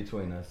there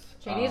between us.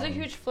 JD's a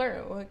huge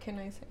flirt. What can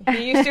I say?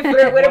 He used to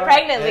flirt with a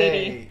pregnant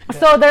lady.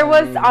 So there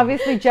was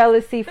obviously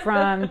jealousy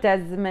from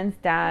Desmond's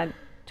dad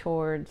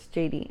towards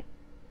JD.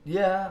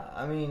 Yeah,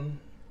 I mean...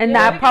 And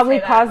that probably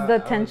caused the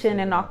tension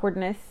and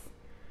awkwardness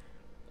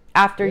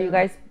after you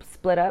guys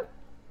split up.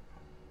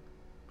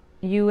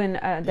 You and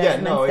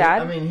Desmond's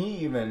dad? I mean, he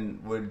even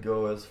would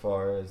go as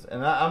far as...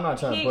 And I'm not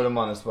trying to put him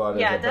on the spot as a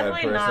bad person. Yeah,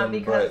 definitely not,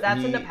 because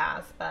that's in the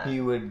past. But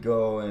he would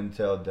go and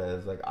tell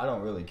Des, like, I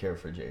don't really care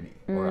for JD.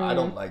 Or I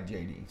don't like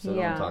JD, so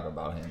don't talk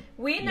about him.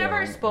 We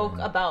never spoke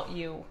about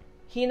you.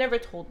 He never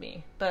told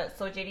me. But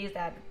so JD's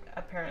dad,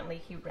 apparently,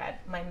 he read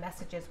my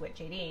messages with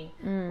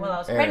JD while I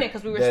was pregnant,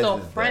 because we were still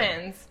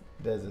friends.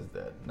 Des is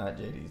dead, not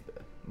JD's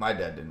dad. My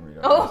dad didn't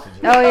read our messages.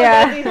 Oh,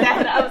 yeah. Desi's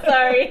dad, I'm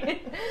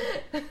sorry.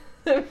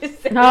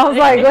 I was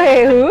like,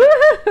 wait,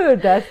 who?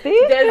 Dusty?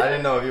 I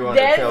didn't know if you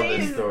wanted to tell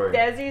this story.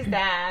 Desi's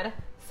dad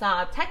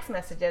saw text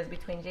messages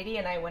between JD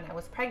and I when I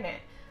was pregnant.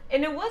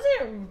 And it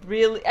wasn't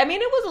really, I mean,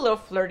 it was a little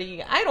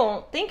flirty. I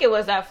don't think it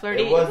was that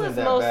flirty. It wasn't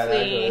that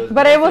mostly, bad.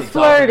 But it was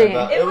flirty.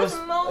 It was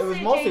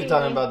mostly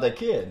talking about the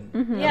kid.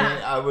 Mm-hmm. Yeah. I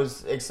mean, I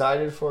was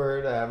excited for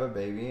her to have a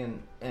baby,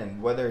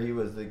 and whether he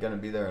was going to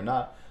be there or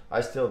not,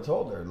 I still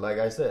told her, like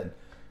I said,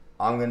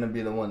 I'm going to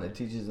be the one that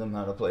teaches them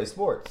how to play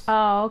sports.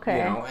 Oh, okay.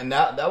 You know, and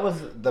that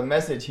was the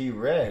message he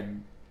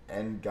read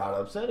and got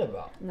upset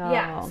about.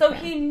 So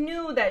he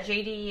knew that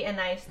JD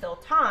and I still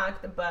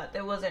talked, but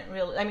there wasn't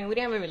really, I mean, we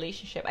didn't have a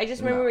relationship. I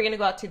just remember we were going to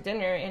go out to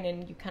dinner, and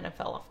then you kind of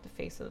fell off the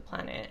face of the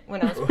planet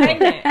when I was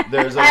pregnant.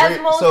 As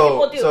most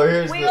people do.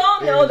 So we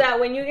all know that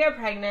when you get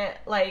pregnant,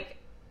 like,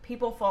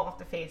 people fall off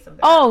the face of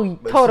the earth. Oh,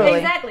 totally.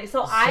 Exactly.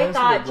 So I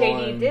thought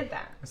JD did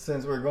that.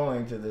 Since we're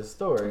going to this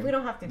story, we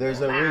don't have to.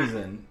 There's a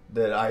reason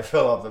that I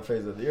fell off the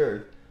face of the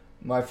earth.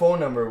 My phone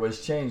number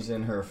was changed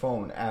in her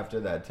phone after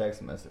that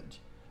text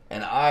message,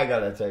 and I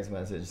got a text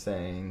message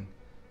saying,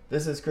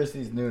 "This is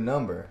Kristie's new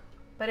number."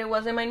 but it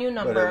wasn't my new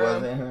number. But it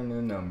wasn't her new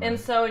number. And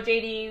so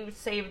JD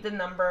saved the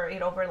number.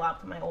 It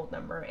overlapped with my old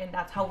number, and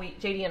that's how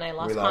JD and I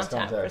lost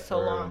contact for so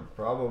long.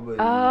 Probably.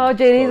 Oh,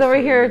 JD's over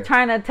here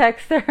trying to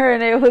text her,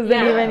 and it wasn't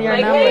even your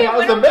number. Hey,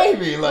 how's the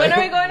baby? Like, when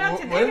are we going out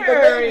to dinner? When's the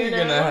baby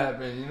gonna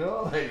happen?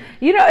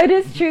 You know, it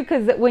is true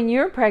because when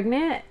you're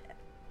pregnant,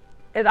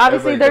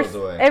 obviously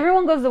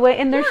everyone goes away,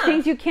 and there's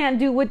things you can't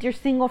do with your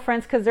single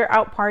friends because they're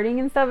out partying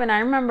and stuff. And I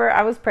remember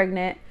I was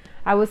pregnant.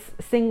 I was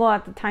single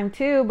at the time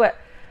too, but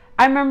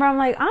I remember I'm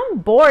like, I'm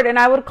bored, and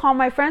I would call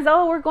my friends,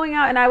 oh, we're going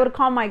out, and I would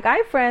call my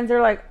guy friends.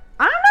 They're like,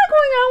 I'm not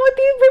going out with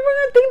you. People are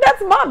gonna think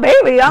that's my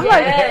baby. I'm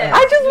like,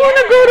 I just want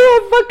to go to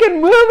a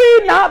fucking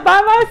movie, not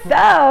by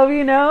myself,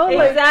 you know?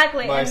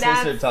 Exactly. My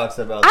sister talks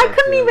about I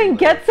couldn't even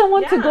get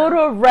someone to go to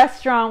a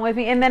restaurant with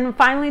me. And then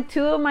finally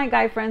 2 of my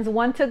guy friends,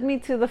 one took me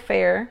to the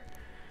fair.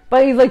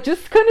 But he's like,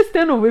 just kind of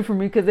stand away from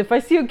me, because if I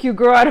see a cute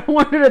girl, I don't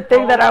want her to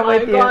think that I'm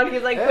with you. Oh my God,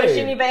 he's like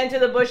pushing me back into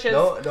the bushes.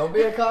 Don't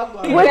be a cop.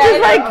 Which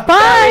is like,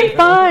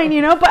 fine,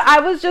 you know. But I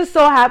was just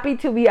so happy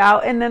to be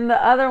out. And then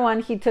the other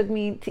one, he took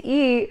me to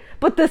eat.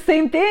 But the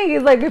same thing.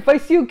 He's like, if I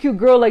see a cute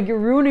girl, like, you're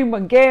ruining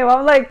my game.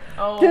 I'm like,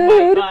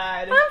 dude,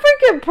 I'm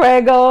freaking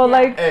prego. Yeah.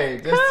 Like,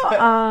 hey, come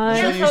on.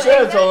 So you should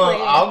have told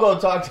him, I'll go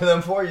talk to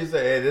them for you.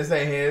 Say, hey, this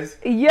ain't his.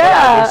 Yeah.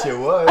 I wish it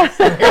was.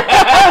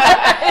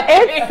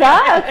 It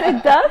sucks.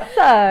 It does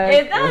suck.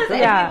 It does.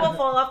 And people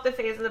fall off the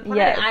face of the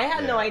planet. I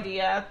had no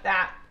idea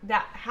that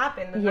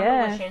happened. The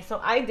number was changed. So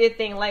I did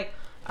think, like,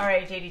 all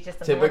right, JD just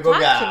doesn't want to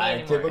talk to me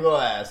anymore. Typical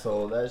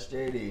asshole. That's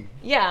JD.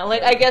 Yeah,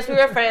 like, I guess we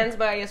were friends,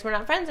 but I guess we're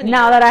not friends anymore.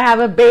 Now that I have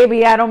a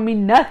baby, I don't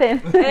mean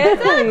nothing.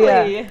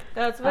 Exactly.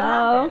 That's what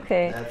happened.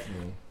 Okay. That's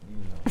me.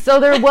 So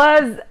there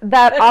was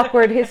that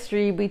awkward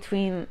history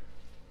between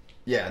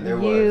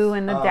you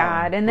and the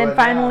dad. And then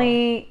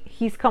finally,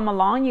 he's come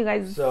along. You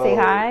guys say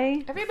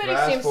hi.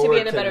 Everybody seems to be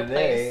in a better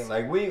place.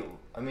 Like,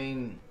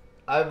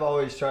 I've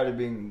always tried to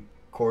be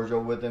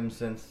cordial with him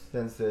since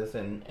this,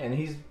 and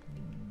he's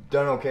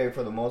done okay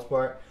for the most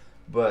part.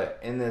 But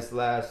in this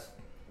last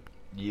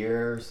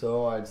year or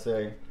so, I'd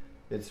say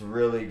it's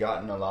really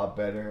gotten a lot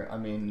better. I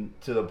mean,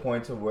 to the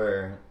point of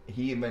where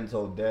he even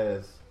told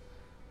Des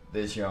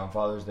this year on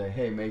Father's Day,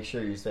 hey, make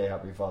sure you say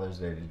Happy Father's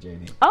Day to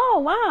JD.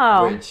 Oh,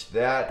 wow.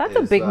 That's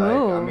a big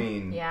move. I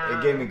mean,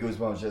 it gave me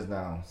goosebumps just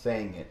now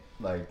saying it.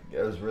 Like,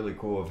 it was really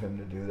cool of him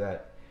to do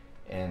that.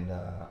 And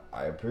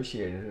I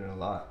appreciated it a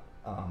lot.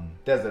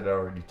 Des had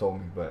already told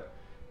me, but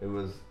it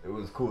was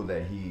cool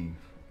that he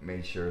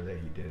made sure that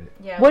he did it.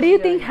 Yeah, what do you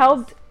think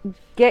helped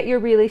get your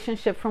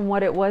relationship from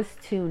what it was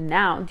to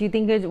now? Do you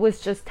think it was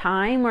just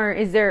time, or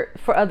is there,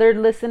 for other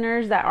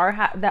listeners that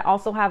that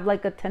also have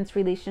like a tense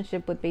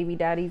relationship with baby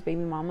daddies,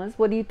 baby mamas,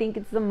 what do you think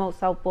is the most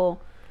helpful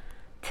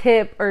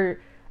tip or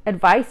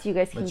advice you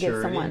guys can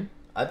give someone?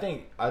 I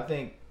think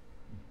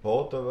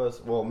both of us,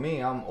 well,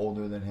 me, I'm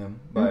older than him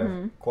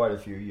by quite a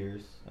few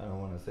years. I don't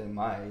want to say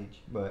my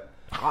age, but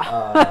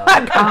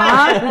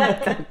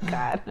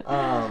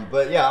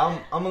but yeah,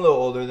 I'm a little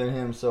older than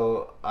him,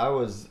 so I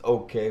was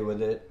okay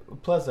with it.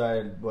 Plus, I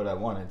had what I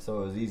wanted,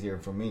 so it was easier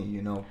for me,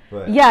 you know.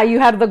 But yeah, you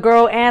had the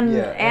girl and you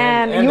were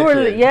and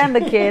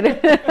the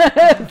kid.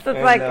 So it's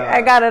like I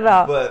got it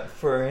all. But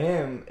for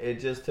him, it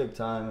just took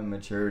time and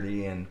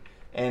maturity,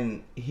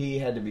 and he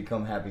had to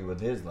become happy with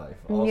his life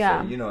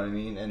also. You know what I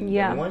mean? And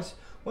once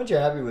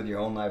you're happy with your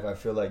own life, I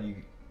feel like you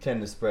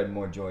tend to spread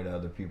more joy to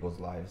other people's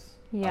lives.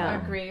 Yeah, I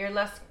agree. You're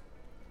less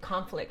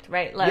conflict,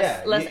 right?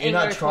 Less anger you're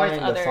not trying towards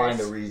to others.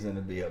 find a reason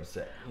to be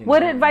upset.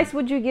 What advice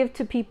would you give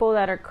to people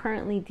that are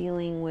currently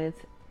dealing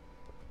with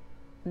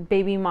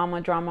baby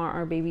mama drama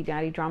or baby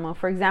daddy drama?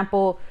 For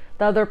example,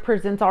 the other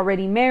person's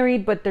already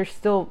married, but they're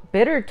still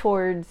bitter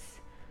towards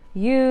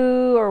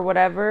you or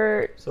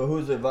whatever. So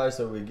whose advice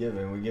are we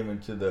giving? We giving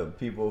to the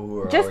people who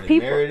are already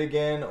married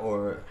again,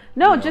 or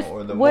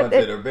or the ones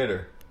that are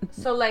bitter?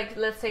 So, like,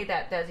 let's say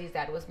that Desi's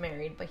dad was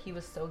married, but he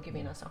was still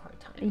giving us a hard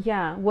time.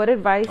 Yeah. What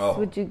advice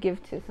would you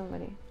give to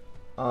somebody?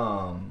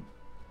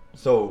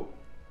 So,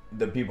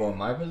 the people in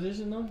my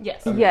position, though?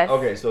 Yes. Yes.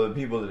 Okay, so the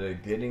people that are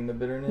getting the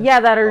bitterness? Yeah,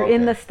 that are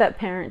in the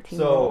step-parenting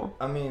role.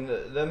 I mean,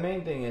 the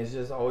main thing is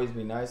just always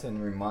be nice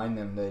and remind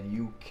them that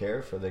you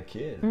care for the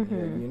kid.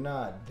 Mm-hmm. You're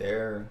not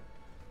there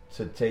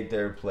to take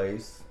their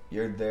place.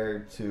 You're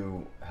there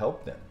to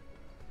help them.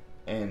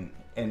 And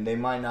they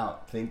might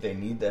not think they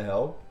need the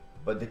help,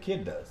 but the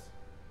kid does.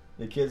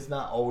 The kid's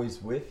not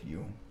always with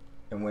you.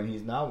 And when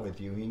he's not with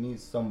you, he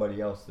needs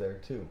somebody else there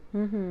too.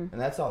 Mm-hmm. And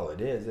that's all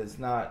it is. It's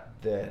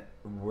not that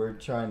we're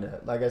trying to,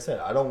 like I said,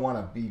 I don't want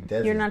to be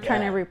Desi's You're not dad.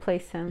 trying to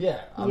replace him.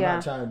 Yeah, I'm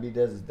not trying to be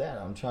Desi's dad.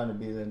 I'm trying to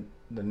be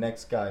the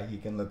next guy he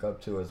can look up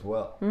to as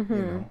well. Mm-hmm.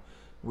 You know,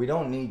 we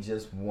don't need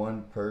just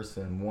one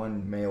person,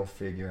 one male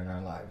figure in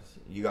our lives.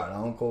 You got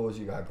uncles,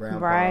 you got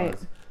grandpas, right.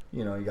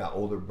 You know, you got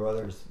older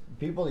brothers,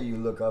 people that you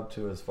look up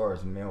to as far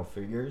as male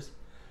figures.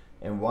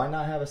 And why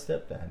not have a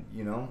stepdad?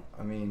 You know,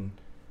 I mean,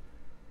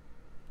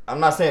 I'm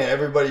not saying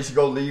everybody should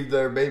go leave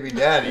their baby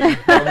daddy.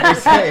 I'm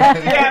just saying.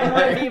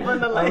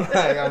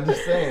 I'm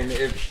just saying,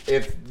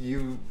 if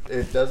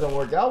it doesn't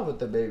work out with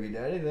the baby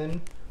daddy,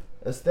 then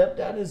a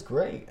stepdad is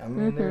great. I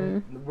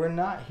mean, we're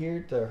not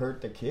here to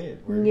hurt the kid.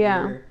 We're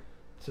here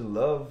to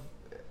love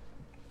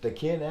the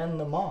kid and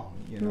the mom,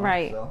 you know?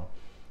 Right. So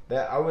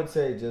that I would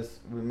say, just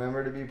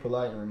remember to be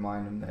polite and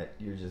remind them that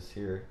you're just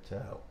here to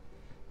help.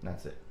 And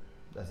that's it.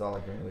 That's all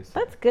I can really say.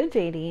 That's good,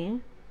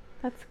 JD.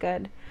 That's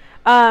good.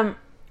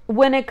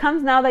 When it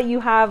comes now that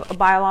you have a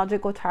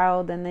biological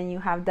child and then you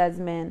have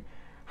Desmond,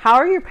 how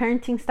are your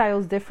parenting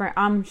styles different?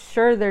 I'm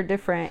sure they're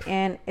different.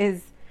 And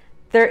is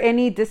there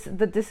any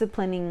the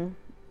disciplining?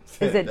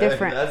 Is it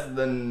different? That's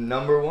the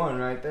number one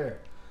right there.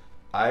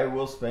 I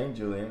will spank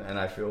Julian, and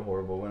I feel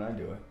horrible when I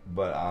do it,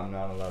 but I'm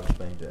not allowed to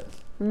spank Des.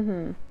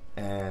 Mm-hmm.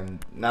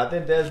 And not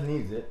that Des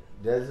needs it.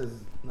 Des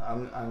is.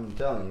 I'm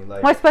telling you,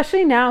 like. Well,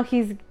 especially now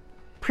he's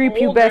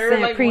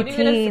prepubescent, like,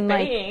 preteen,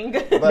 like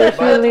by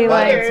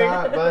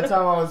the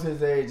time I was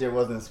his age, it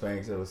wasn't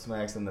spanks, it was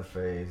smacks in the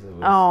face. It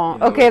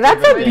was, okay,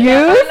 that's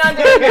abuse.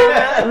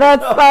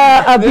 That's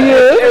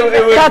abuse.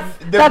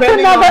 That's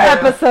another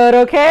episode,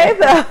 okay?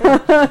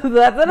 That's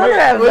another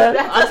episode.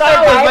 I thought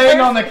I was laying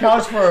on the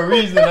couch for a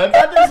reason. I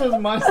thought this was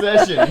my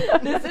session.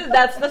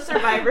 That's the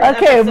Survivor.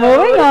 Okay, episode.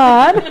 moving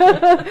on.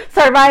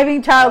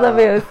 Surviving child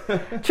abuse.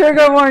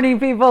 Trigger warning,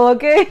 people.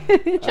 Okay.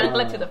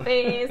 Chocolate to the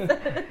face.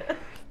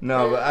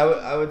 No, but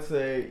I would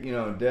say, you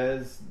know,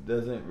 Des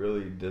doesn't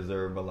really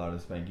deserve a lot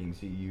of spankings.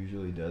 He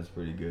usually does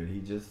pretty good.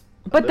 He just...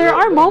 But there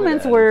are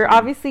moments where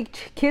obviously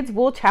kids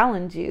will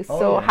challenge you.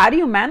 So how do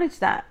you manage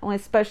that?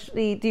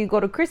 Especially, do you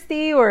go to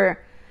Kristie,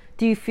 or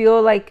do you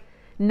feel like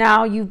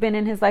now you've been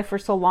in his life for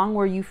so long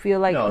where you feel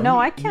like,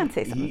 I can't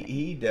say something?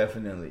 He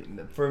definitely...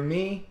 For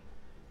me,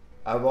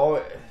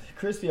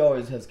 Kristie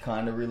always has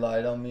kind of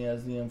relied on me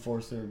as the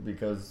enforcer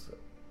because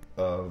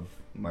of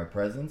my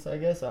presence, I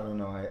guess. I don't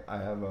know. I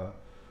have a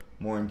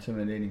more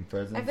intimidating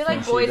presence. I feel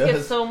like boys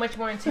get so much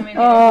more intimidating.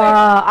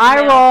 I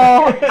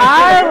roll.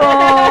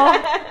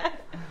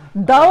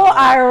 Double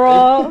I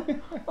roll.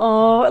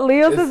 Oh,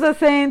 Leo's is the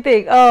same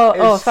thing.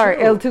 Sorry.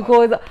 True. El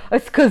Tuco is.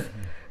 It's because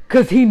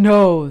he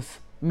knows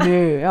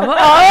me. I'm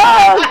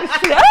like,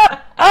 shut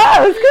up.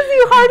 It's because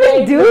you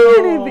hardly do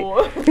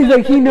anything. He's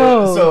like, he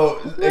knows. So,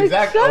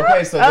 exactly.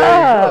 Okay, so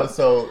there you go.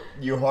 So,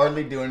 you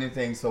hardly do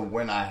anything. So,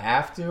 when I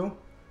have to,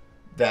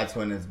 that's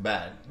when it's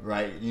bad,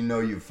 right? You know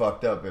you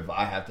fucked up if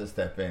I have to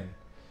step in.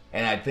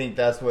 And I think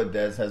that's what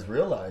Des has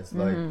realized.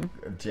 Like,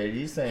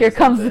 JD's saying, here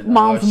comes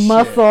mom's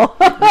muscle.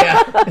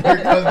 Yeah, here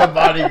comes the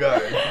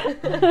bodyguard.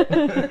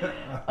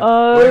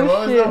 Wait,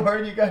 what was the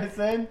word you guys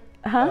said?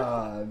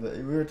 Huh?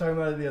 We were talking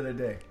about it the other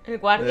day. El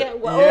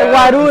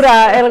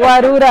guarura. El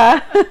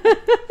guarura.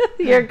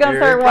 Here comes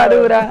her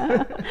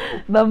guarura.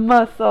 The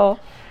muscle.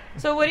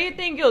 So what do you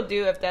think you'll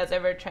do if Des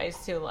ever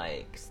tries to,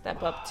 like,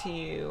 step up to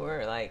you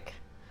or, like...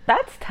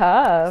 That's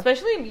tough.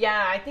 Especially,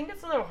 I think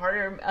it's a little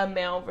harder, a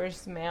male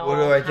versus male. What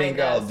do I think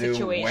I'll situation.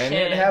 do when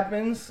it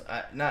happens?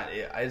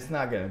 It's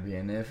not going to be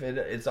an if.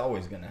 It's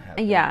always going to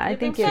happen. Yeah, I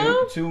think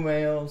so? Two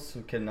males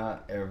who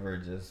cannot ever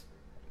just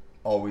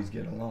always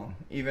get along.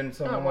 Even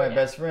some of my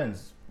best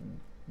friends,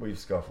 we've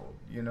scuffled.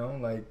 You know,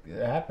 like,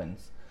 it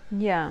happens.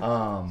 Yeah.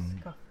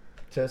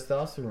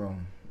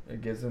 Testosterone.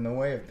 It gets in the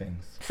way of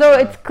things. So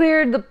it's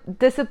clear the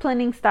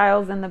disciplining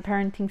styles and the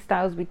parenting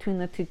styles between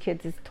the two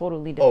kids is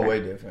totally different. Oh, way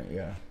different,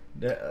 yeah.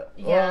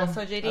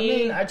 So JD... I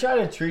mean, I try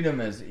to treat them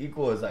as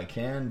equal as I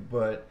can,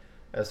 but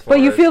as far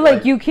But you as, feel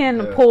like you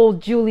can pull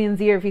Julian's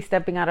ear if he's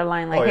stepping out of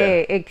line. Like,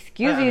 hey,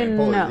 excuse you,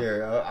 pull no. his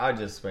ear. I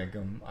just spank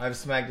him. I've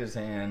smacked his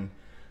hand,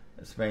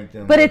 spanked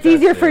him. But it's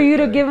easier for you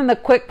to give him the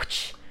quick...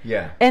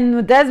 Yeah. And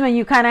with Desmond,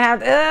 you kind of have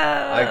to...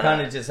 I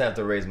kind of just have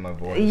to raise my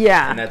voice.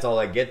 Yeah. And that's all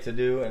I get to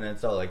do, and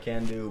that's all I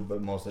can do,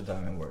 but most of the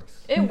time it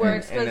works. It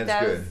works because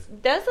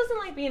Des doesn't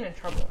like being in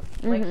trouble.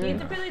 Like, he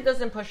really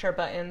doesn't push our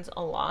buttons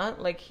a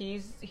lot. Like,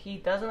 he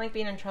doesn't like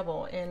being in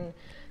trouble. And,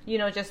 you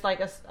know, just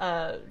like us,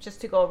 just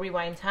to go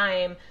rewind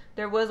time,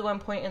 there was one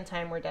point in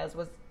time where Des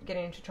was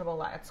getting into trouble a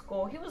lot at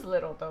school. He was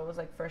little, though. It was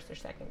like 1st or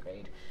 2nd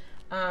grade.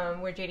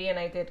 Where JD and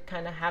I did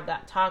kind of have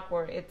that talk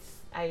where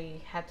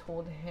I had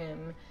told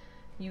him...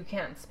 You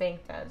can't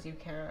spank Des. You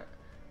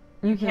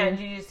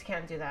just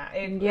can't do that.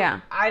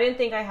 I didn't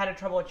think I had a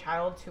troubled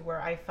child to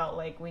where I felt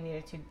like we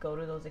needed to go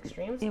to those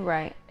extremes.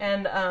 Right.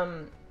 And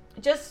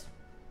just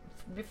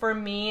for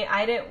me,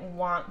 I didn't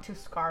want to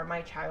scar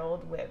my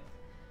child with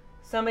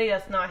somebody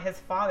that's not his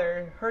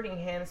father, hurting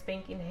him,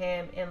 spanking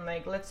him. And,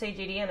 like, let's say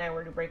JD and I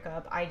were to break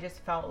up, I just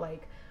felt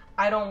like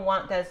I don't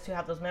want Des to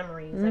have those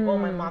memories. Like, oh,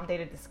 my mom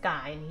dated this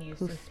guy and he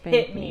used to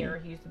hit me or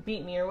he used to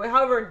beat me or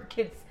however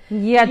kids...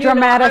 Yeah,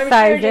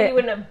 dramatize it. You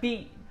wouldn't have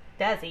beat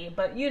Desi,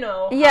 but you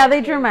know. Yeah, they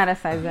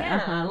dramatize it.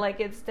 Yeah, like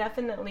it's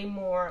definitely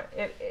more.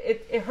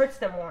 It hurts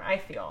them more. I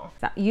feel.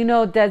 You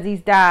know,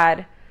 Desi's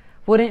dad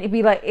wouldn't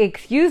be like,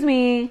 "Excuse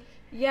me."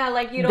 Yeah,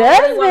 like you don't.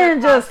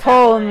 Desmond just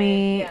told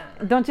me. Yeah.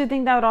 Don't you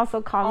think that would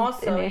also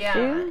cause an issue?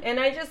 Yeah. And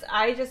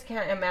I just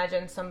can't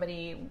imagine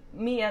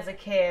me as a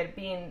kid,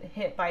 being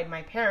hit by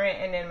my parent,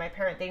 and then my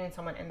parent dating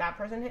someone, and that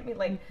person hit me.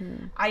 Like,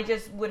 I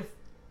just would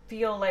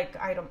feel like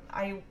I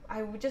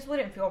just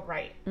wouldn't feel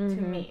right to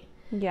me.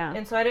 Yeah.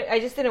 And so I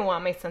just didn't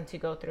want my son to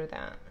go through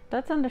that.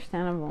 That's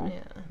understandable.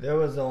 Yeah. There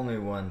was only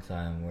one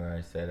time where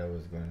I said I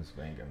was going to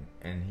spank him,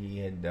 and he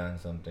had done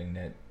something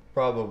that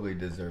probably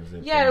deserves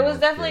it. Yeah, it was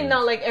definitely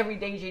not like every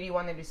day JD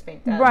wanted to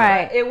spank that.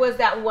 Right. But it was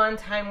that one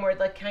time where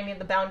like kind of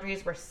the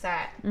boundaries were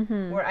set,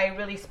 where I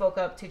really spoke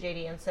up to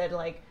JD and said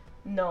like,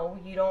 no,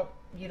 you don't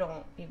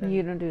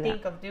even do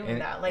think of doing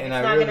that. Like, and it's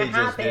I not really going to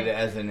happen. just did it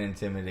as an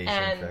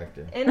intimidation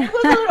factor. And it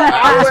was a little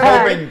I was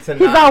awkward. hoping to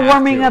He's not all have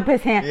warming to. up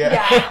his hand.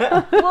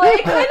 Yeah. Well,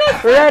 it kind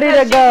of Ready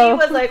to go. He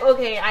was like,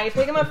 okay, I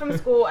pick him up from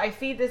school. I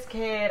feed this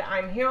kid.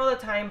 I'm here all the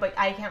time, but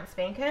I can't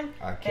spank him.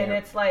 And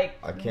it's like,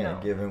 I can't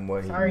no, give him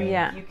what he sorry, needs.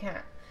 Yeah. you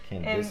can't.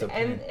 Can't discipline.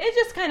 And it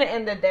just kind of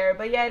ended there.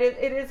 But yeah,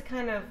 it is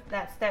kind of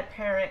that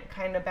step-parent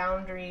kind of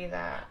boundary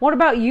that... What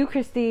about you,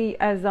 Kristie,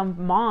 as a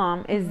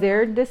mom? Is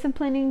there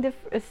disciplining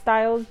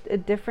styles a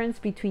difference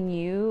between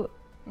you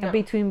and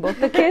between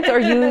both the kids? Or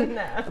you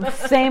No.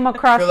 same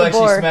across I feel the like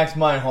board? she smacks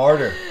mine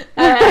harder.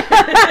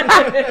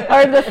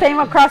 Or the same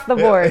across the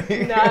board?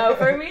 No,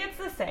 for me it's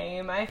the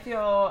same. I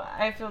feel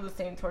the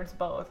same towards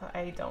both.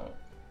 I don't.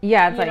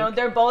 Yeah, it's You know,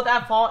 they're both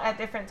at fault at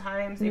different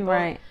times. They both,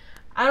 right.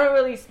 I don't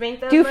really spank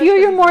them. Do you much feel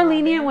 'cause you're he's more 11.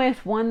 lenient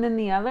with one than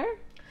the other?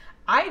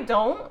 I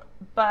don't,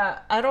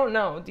 but I don't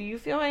know. Do you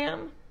feel I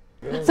am?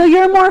 So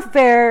you're more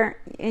fair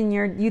in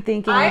you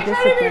thinking I of try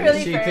to be discipline.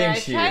 really She fair. thinks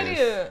I she try is.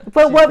 to.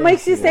 But She what thinks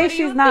makes you she say is. What do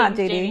you she's not,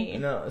 think, JD?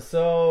 No,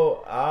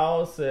 so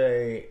I'll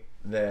say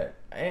that,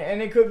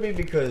 and it could be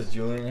because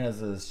Julian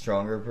has a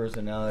stronger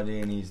personality,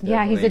 and he's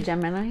He's a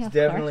Gemini. He's of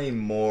definitely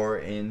more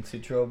into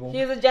trouble.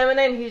 He's a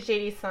Gemini and he's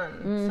JD's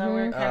son, so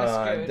we're kind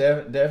of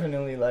screwed.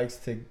 Definitely likes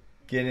to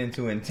get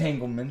into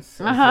entanglements.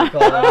 As Uh-huh. they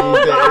call them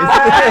these days.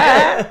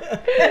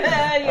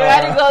 You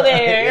had to go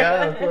there.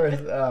 Yeah, of course.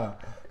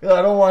 'Cause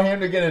I don't want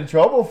him to get in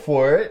trouble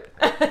for it.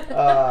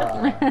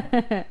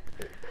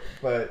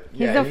 But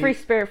He's yeah, a free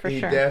spirit for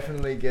sure. He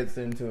definitely gets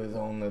into his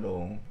own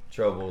little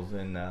troubles,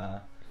 and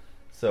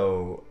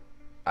so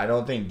I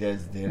don't think Des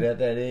did at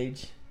that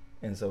age,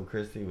 and so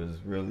Kristie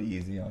was really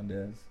easy on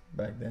Des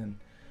back then,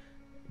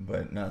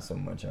 but not so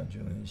much on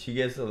Julian. She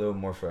gets a little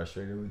more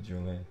frustrated with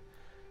Julian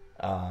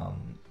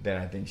than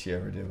I think she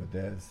ever did with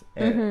Des,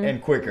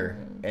 and quicker,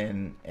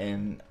 and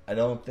I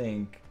don't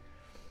think.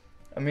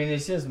 I mean,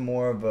 it's just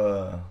more of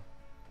a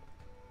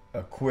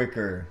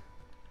quicker.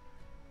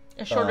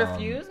 A shorter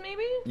fuse,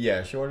 maybe?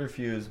 Yeah, shorter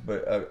fuse,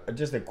 but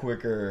just a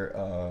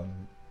quicker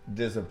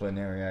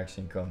disciplinary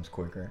action comes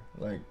quicker,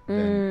 like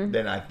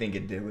than I think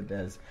it did with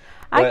Des.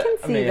 I But, can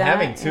see that.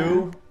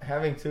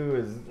 Having two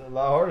is a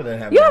lot harder than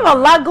having. You have a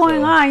one, lot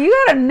going so, on.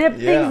 You gotta nip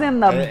things in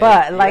the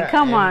butt.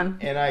 Come on.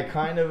 And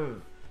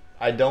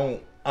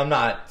I'm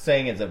not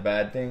saying it's a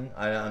bad thing.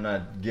 I'm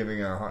not giving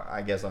her.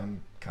 I guess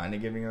I'm kind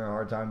of giving her a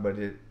hard time, but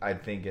I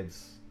think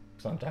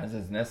sometimes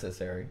it's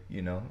necessary.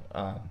 You know.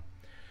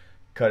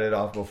 Cut it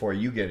off before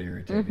you get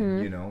irritated,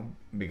 you know,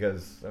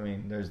 because I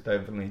mean, there's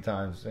definitely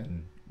times,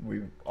 and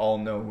we all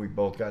know we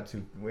all got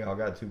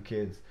two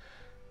kids.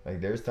 Like,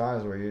 there's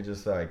times where you're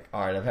just like,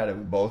 all right, I've had it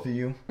with both of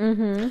you.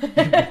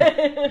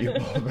 You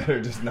both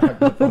better just knock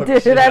the fuck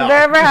Dude, shit has out,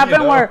 there ever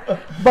happened you know? where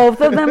both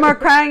of them are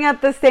crying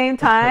at the same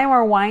time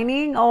or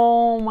whining?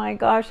 Oh my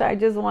gosh, I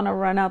just want to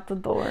run out the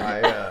door.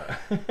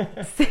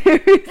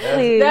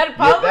 Seriously.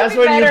 That's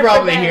when you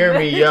probably hear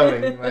me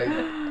yelling. Like,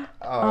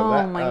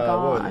 oh my what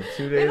was gosh. it,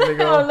 2 days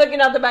ago? I'm looking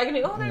out the back and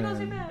you go, oh, there goes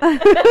your dad.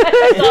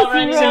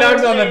 She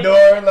knocks on the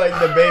door, like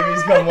the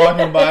babies come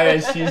walking by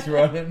as she's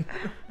running.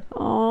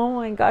 Oh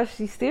my gosh,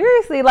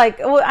 seriously, like,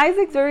 well,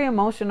 Isaac's very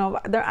emotional.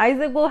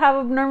 Isaac will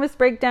have a nervous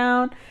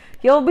breakdown.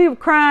 He'll be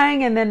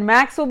crying, and then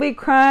Max will be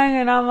crying,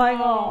 and I'm like,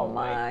 oh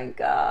my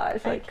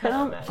gosh, like,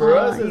 come on. For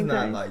us, it's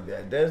not like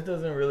that. Des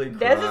doesn't really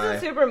cry. Des isn't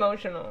super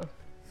emotional.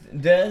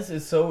 Des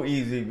is so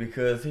easy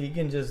because he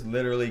can just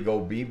literally go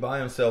be by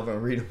himself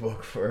and read a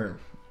book for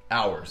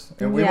hours,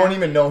 and we won't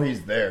even know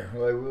he's there.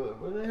 Like,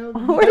 where the hell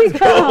did Where'd he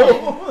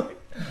go?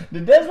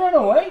 Did Des run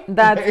away?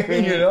 That's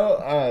you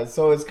know.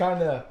 So it's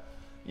kind of,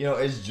 you know,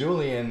 it's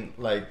Julian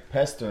like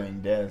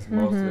pestering Des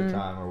most of the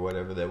time or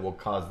whatever that will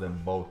cause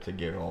them both to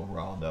get all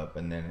riled up,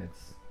 and then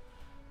it's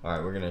all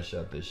right. We're gonna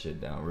shut this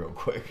shit down real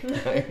quick.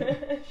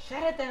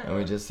 Shut it down. And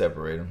we just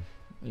separate them.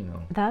 You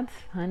know. That's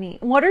funny.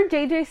 What are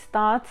JJ's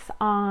thoughts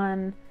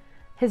on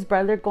his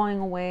brother going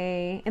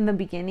away in the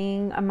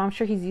beginning? I'm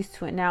sure he's used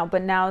to it now,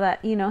 but now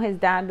that, you know, his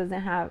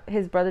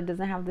brother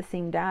doesn't have the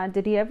same dad,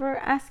 did he ever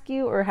ask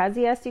you, or has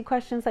he asked you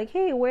questions like,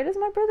 hey, where does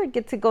my brother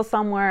get to go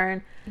somewhere?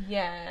 And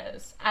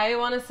yes, I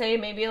want to say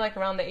maybe like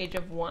around the age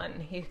of 1,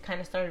 he kind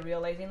of started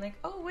realizing like,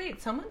 oh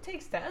wait, someone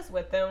takes Des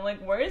with them.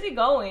 Like, where is he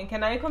going?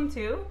 Can I come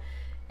too?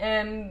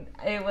 And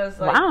it was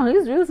like, wow,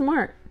 he's really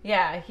smart.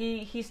 Yeah,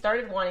 he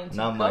started wanting to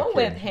Not my go kid.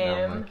 with Not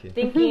him, my kid.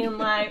 thinking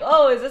like,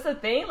 oh, is this a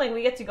thing? Like,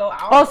 we get to go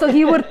out? Oh, so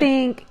he would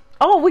think,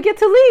 oh, we get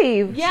to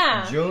leave.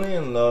 Yeah.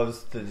 Julian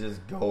loves to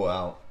just go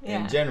out in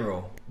Yeah.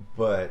 general,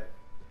 but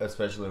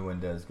especially when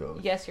Des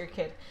goes. Yes, your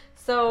kid.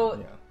 So.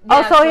 Yeah.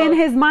 Oh, so in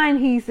his mind,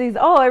 he sees,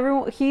 oh,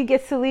 everyone, he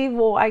gets to leave.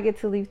 Well, I get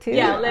to leave too.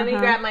 Yeah, let me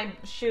grab my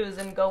shoes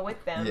and go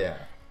with them. Yeah.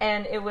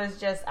 And it was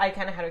just, I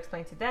kind of had to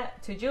explain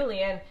to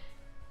Julian,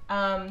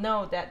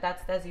 no,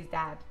 that's Desi's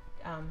dad.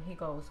 he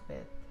goes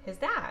with his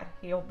dad.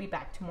 He'll be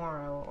back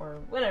tomorrow or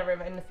whatever,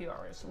 in a few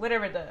hours,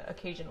 whatever the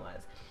occasion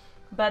was.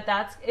 But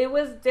it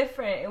was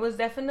different. It was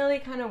definitely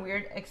kind of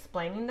weird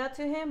explaining that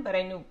to him, but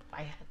I knew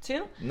I had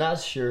to.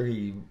 Not sure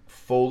he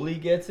fully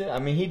gets it. I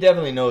mean, he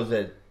definitely knows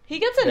that. He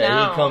gets it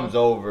now. He comes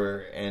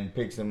over and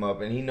picks him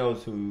up, and he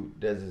knows who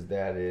Desi's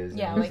dad is.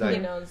 Yeah, like he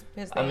knows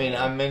his name. I mean,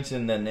 I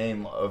mentioned the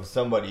name of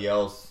somebody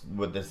else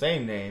with the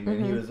same name,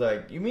 and he was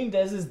like, "You mean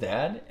Desi's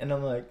dad?" And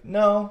I'm like,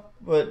 "No,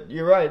 but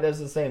you're right. That's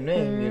the same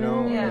name, you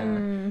know." Yeah.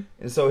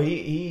 And so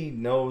he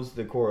knows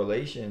the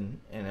correlation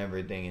and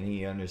everything, and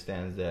he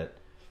understands that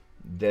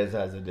Des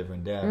has a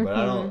different dad, but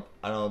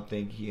I don't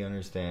think he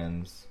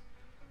understands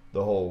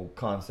the whole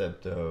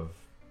concept of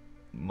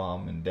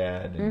mom and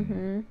dad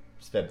and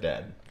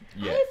stepdad.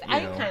 Yeah,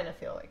 I kind of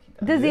feel like he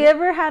does. Does he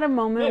ever had a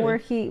moment where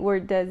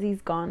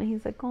Desi's gone and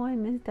he's like, "Oh, I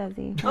miss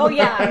Desi." Oh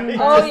yeah,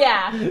 oh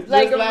yeah.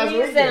 Like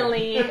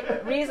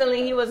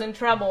recently he was in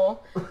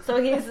trouble,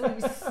 so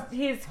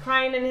he's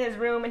crying in his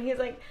room and he's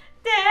like,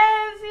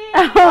 "Desi,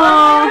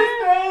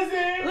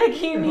 Desi!" Like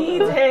he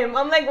needs him.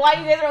 I'm like, why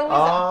you guys are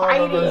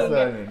always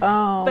fighting?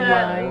 Oh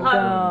my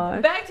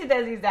god. Back to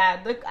Desi's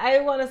dad. Look, I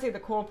want to say the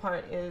cool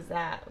part is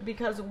that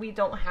because we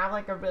don't have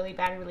like a really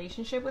bad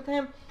relationship with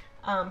him.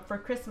 For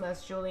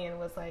Christmas, Julian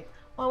was like,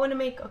 "Well, I want to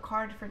make a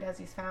card for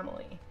Desi's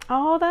family."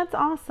 Oh, that's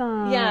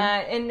awesome. Yeah,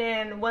 and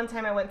then one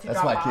time I went to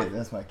drop off.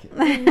 That's my kid.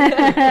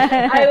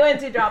 I went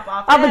to drop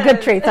off. All the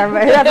good traits are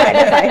right.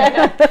 That's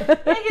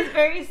right. Yeah, he's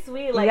very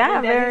sweet. Like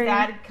when Desi's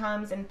dad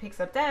comes and picks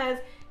up Des,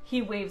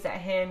 he waves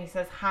at him. He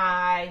says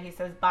hi. He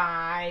says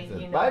bye.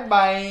 Bye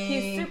bye.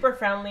 He's super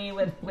friendly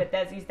with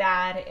Desi's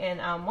dad.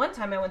 And one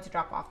time I went to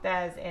drop off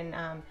Des, and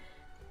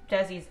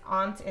Desi's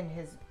aunt and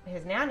his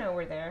nana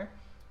were there.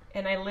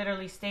 And I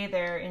literally stayed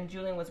there, and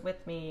Julian was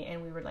with me,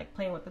 and we were like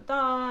playing with the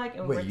dog,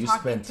 and we were talking to them. Wait, you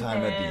spent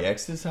time at the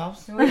ex's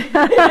house? we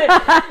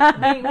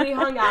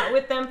hung out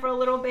with them for a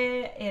little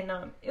bit, and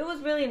it was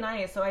really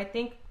nice. So I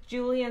think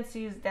Julian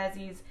sees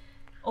Desi's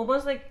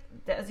almost like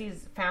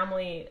Desi's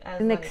family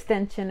as an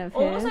extension of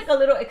his. Almost like a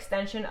little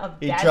extension of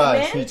He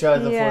Desmond. He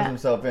tries to force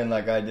himself in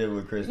like I did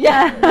with Kristie.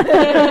 Yeah.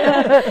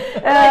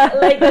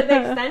 like an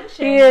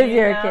extension. He is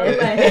your kid.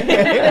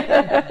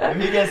 If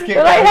he gets kicked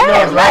out, he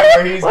knows right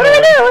where he's going. What do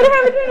I do? What do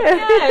I do?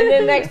 Yeah, and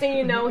then next thing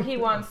you know, he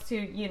wants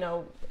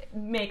to,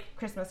 make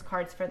Christmas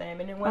cards for them.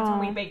 And then one time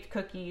we baked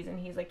cookies, and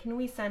he's like, "Can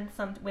we send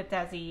some with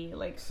Desi?"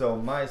 Like, so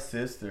my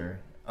sister,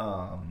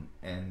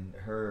 and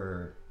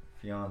her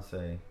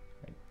fiance,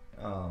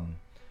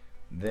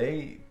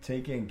 they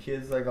take in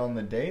kids like on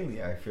the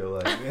daily. I feel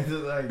like it's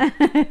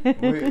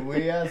like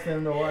we ask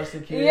them to watch the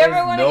kids. You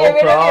ever want to get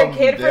rid of your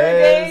kid for a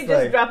day?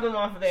 Just drop them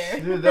off there.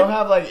 Dude, they'll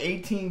have like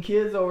 18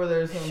 kids over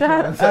there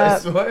sometimes. Shut up. I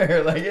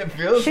swear, like it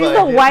feels. She's like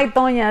a white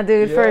doña,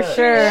 dude, for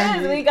sure.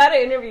 Yes, we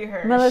gotta interview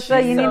her. Melissa,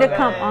 you need to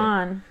come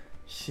on.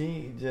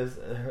 She just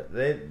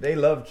they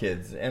love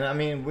kids, and I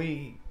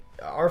mean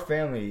our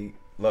family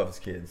loves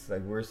kids.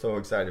 Like we're so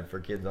excited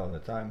for kids all the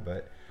time,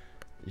 but.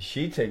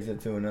 She takes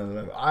it to another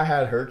level. I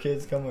had her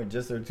kids come over,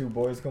 just her two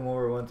boys come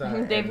over one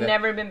time. They've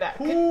never been back.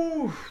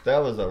 Whew, that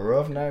was a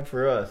rough night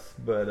for us.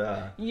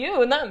 But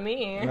you, not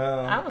me.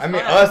 I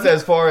mean us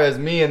as far as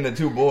me and the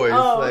two boys.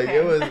 Oh, like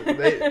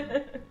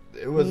okay.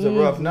 it was a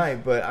rough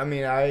night. But I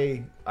mean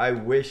I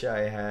wish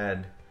I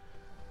had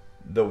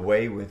the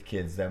way with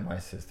kids that my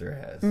sister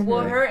has. Well,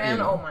 like, her and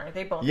Omar,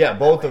 they both. Yeah,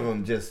 both of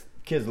them. Just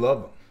kids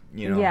love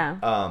them.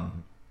 Yeah.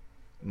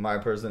 My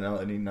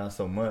personality not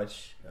so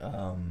much.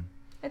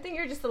 I think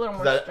you're just a little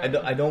more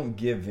I don't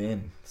give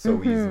in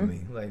so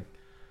easily. Like,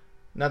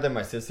 not that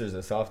my sister's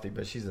a softie,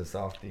 but she's a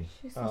softie.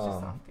 She's such a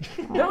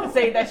softie. Don't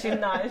say that she's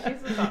not.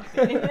 She's a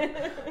softie.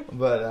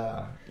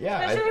 But,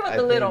 yeah. Especially with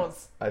the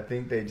littles. I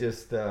think they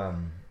just,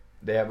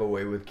 they have a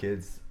way with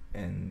kids,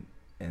 and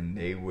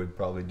they would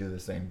probably do the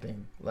same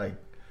thing. Like,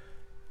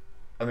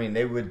 I mean,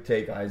 they would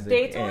take Isaac.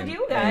 They told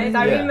you guys.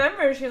 I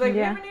remember. She was like,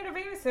 "You ever need a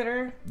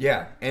babysitter?"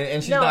 Yeah,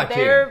 and she's not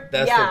kidding.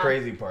 That's the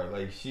crazy part.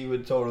 Like, she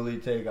would totally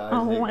take Isaac.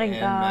 Oh my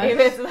god!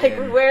 It's like,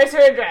 where's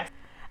her address?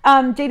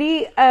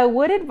 JD,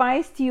 what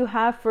advice do you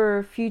have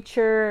for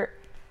future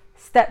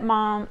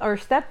stepmom or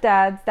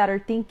stepdads that are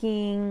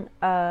thinking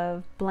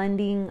of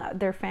blending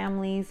their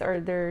families, or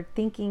they're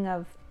thinking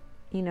of,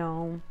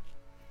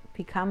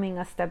 becoming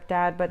a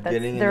stepdad, but that's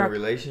getting in a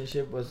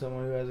relationship with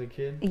someone who has a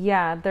kid?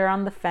 Yeah, they're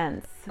on the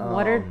fence.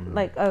 What are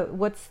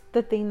what's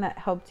the thing that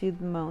helped you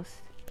the most?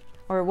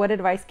 Or what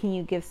advice can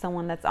you give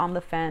someone that's on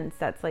the fence,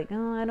 that's like,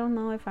 "Oh, I don't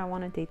know if I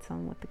want to date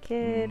someone with a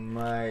kid"?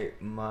 My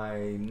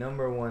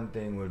number one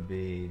thing would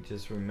be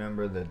just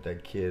remember that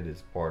that kid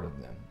is part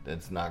of them.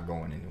 That's not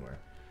going anywhere.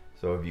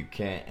 So if you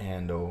can't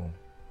handle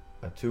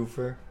a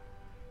twofer,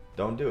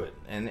 don't do it.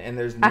 And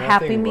there's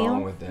nothing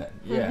wrong with that.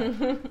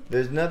 Yeah.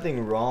 There's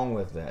nothing wrong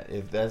with that.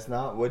 If that's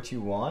not what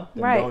you want,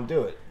 then don't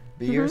do it.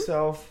 Be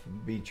yourself,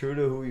 be true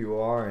to who you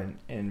are,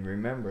 and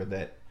remember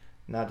that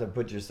not to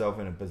put yourself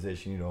in a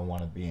position you don't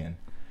want to be in.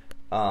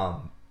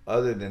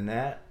 Other than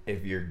that,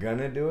 if you're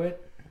gonna do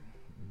it,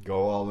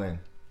 go all in.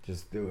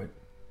 Just do it.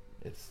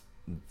 It's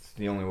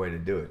the only way to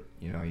do it.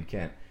 You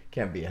can't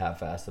can't be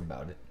half-assed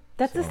about it.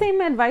 That's the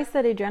same advice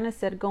that Adriana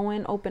said. Go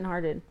in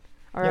open-hearted,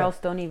 or else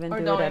don't even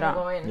do it at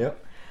all.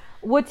 Yep.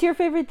 What's your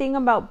favorite thing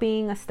about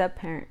being a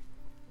step-parent?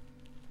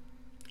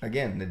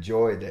 Again, the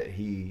joy that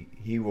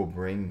he will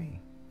bring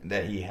me,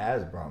 that he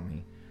has brought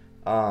me.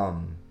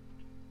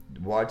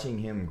 Watching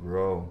him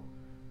grow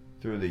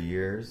through the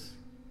years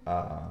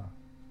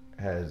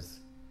has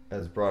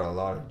brought a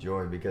lot of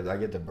joy, because I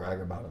get to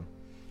brag about him.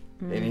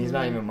 And he's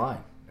not even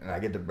mine, and I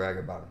get to brag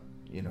about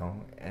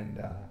him,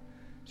 and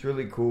it's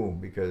really cool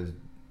because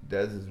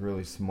Des is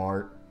really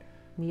smart.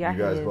 Yeah, you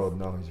guys both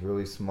know he's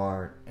really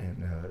smart,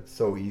 and it's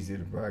so easy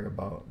to brag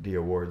about the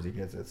awards he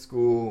gets at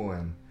school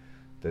and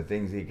the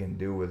things he can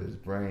do with his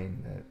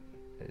brain.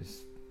 That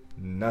is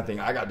nothing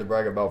I got to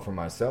brag about for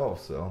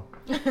myself. So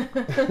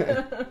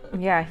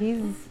yeah,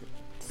 he's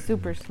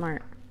super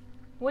smart.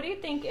 What do you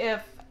think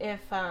if there's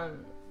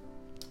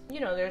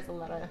a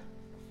lot of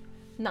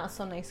not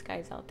so nice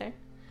guys out there?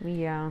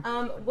 Yeah.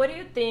 What do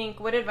you think,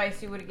 what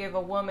advice you would give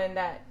a woman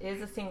that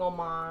is a single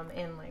mom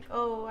and like,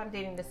 oh, I'm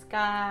dating this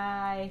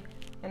guy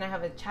and I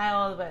have a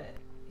child, but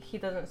he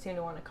doesn't seem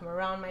to want to come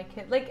around my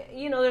kid? Like,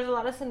 there's a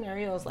lot of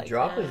scenarios like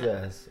drop that. his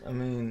ass. I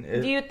mean,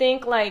 do you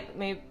think, like,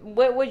 maybe,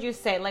 what would you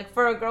say? Like,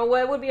 for a girl,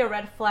 what would be a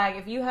red flag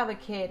if you have a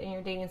kid and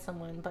you're dating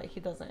someone, but he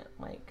doesn't,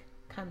 like,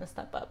 kind of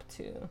step up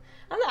to...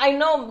 I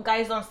know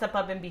guys don't step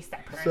up and be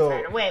step parents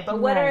right away, but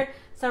what are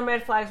some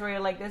red flags where you're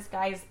like, this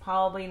guy's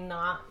probably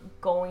not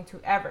going to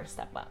ever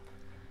step up?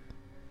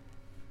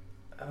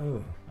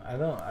 Oh, I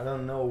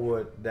don't know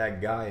what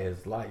that guy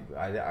is like.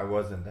 I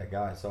wasn't that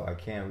guy, so I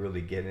can't really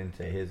get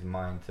into his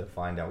mind to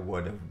find out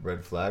what a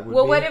red flag would be.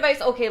 Well, what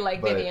advice? Okay,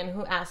 like Vivian,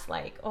 who asked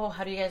like, "Oh,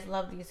 how do you guys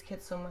love these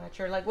kids so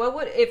much?" Or like, what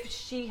would, if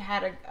she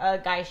had a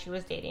guy she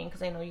was dating?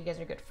 Because I know you guys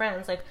are good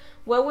friends. Like,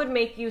 what would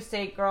make you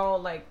say, "Girl,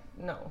 like,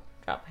 no,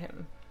 drop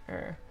him"?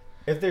 Or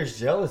if there's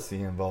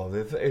jealousy involved,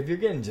 if you're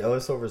getting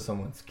jealous over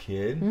someone's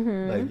kid,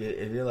 like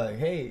if you're like,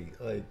 hey,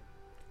 like,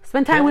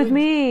 spend time with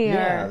me.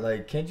 Yeah,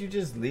 like, can't you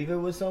just leave it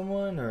with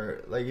someone?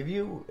 Or like, if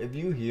you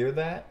hear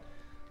that,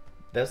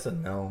 that's a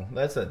no.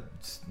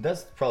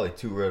 That's probably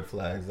 2 red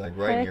flags, like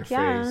right in your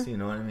face. You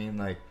know what I mean?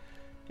 Like,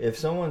 if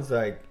someone's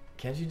like,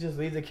 can't you just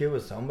leave the kid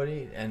with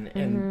somebody?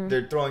 And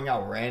they're throwing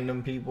out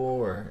random people,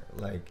 or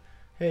like,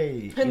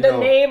 hey, the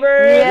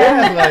neighbor.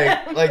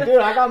 Yeah, like, dude,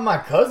 I got my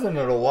cousin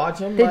that'll watch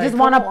him. They just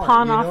want to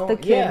pawn off the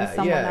kid to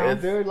someone else.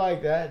 If they're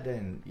like that,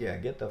 then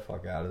get the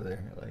fuck out of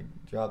there. Like,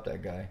 drop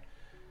that guy.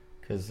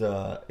 Because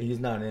he's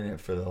not in it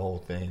for the whole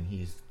thing.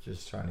 He's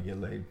just trying to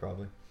get laid,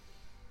 probably.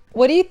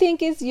 What do you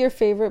think is your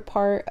favorite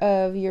part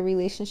of your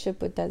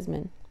relationship with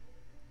Desmond?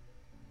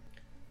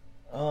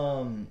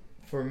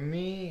 For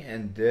me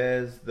and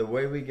Des, the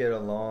way we get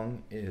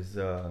along is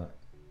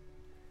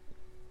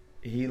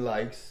he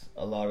likes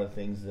a lot of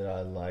things that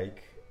I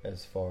like,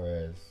 as far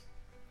as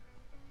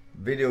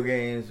video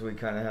games. We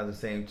kind of have the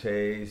same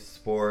taste.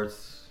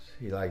 Sports,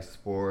 he likes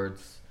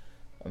sports.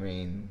 I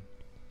mean,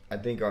 I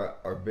think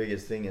our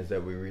biggest thing is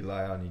that we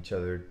rely on each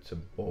other to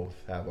both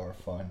have our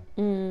fun.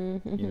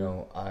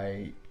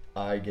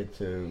 I get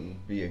to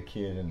be a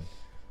kid and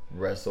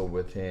wrestle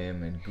with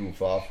him and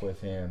goof off with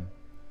him,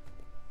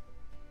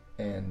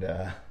 and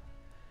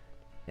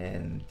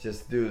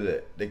just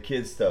do the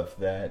kid stuff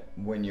that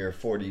when you're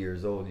 40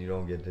 years old you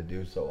don't get to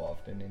do so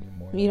often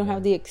anymore. You don't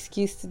have the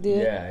excuse to do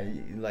it. Yeah,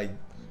 like,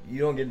 you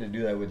don't get to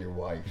do that with your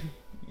wife.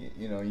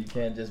 You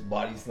can't just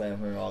body slam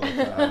her all the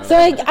time.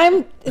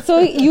 So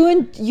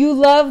you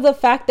love the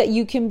fact that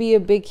you can be a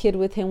big kid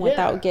with him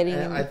without getting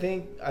him. I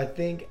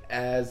think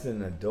as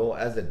an adult,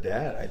 as a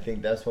dad, I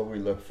think that's what we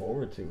look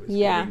forward to, is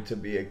getting to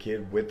be a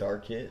kid with our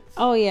kids.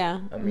 Oh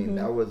yeah. I mean,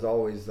 that was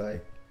always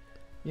like,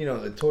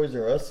 the Toys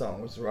R Us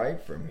song was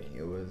right for me.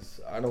 It was,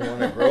 I don't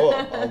want to grow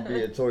up, I'll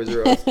be a Toys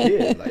R Us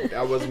kid. Like,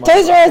 that was my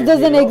Toys R Us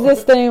doesn't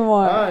exist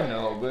anymore. I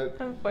know,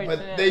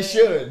 but they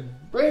should.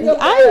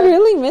 I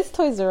really miss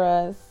Toys R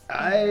Us.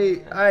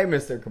 I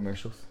miss their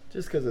commercials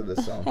just because of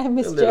the song. I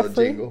miss the little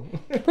Jeffrey. jingle.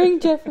 Bring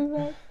Jeffrey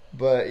back.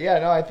 But yeah,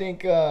 no, I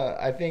think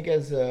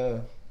as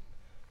a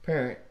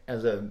parent,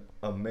 as a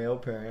male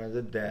parent, as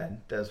a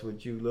dad, that's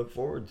what you look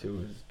forward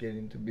to, is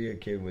getting to be a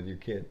kid with your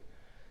kid,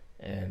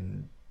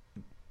 and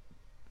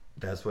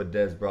that's what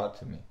Des brought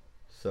to me.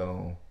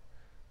 So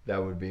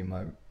that would be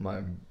my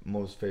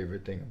most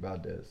favorite thing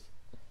about Des,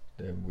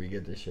 that we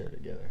get to share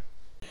together.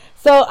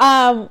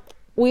 So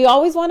we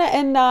always want to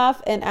end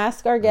off and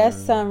ask our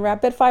guests some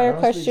rapid fire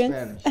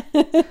questions.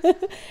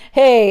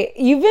 Hey,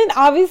 you've been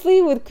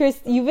obviously with Chris.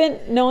 You've been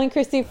knowing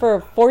Kristie for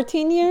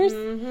 14 years.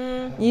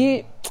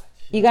 You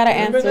gotta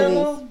answer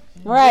these.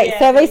 Right.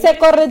 Se dice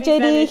corre,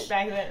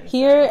 JD.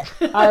 Here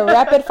are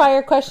rapid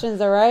fire questions.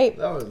 All right.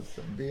 That was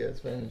some BS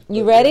Spanish.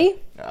 You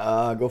ready?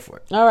 Go for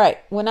it. All right.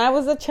 When I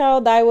was a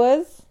child, I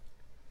was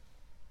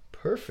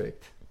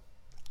perfect.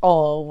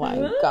 Oh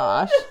my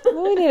gosh.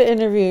 We need to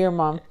interview your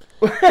mom.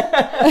 You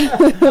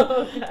guys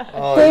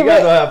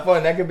will have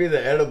fun. That could be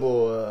the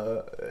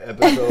edible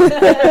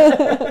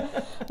episode.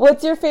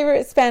 What's your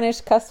favorite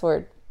Spanish cuss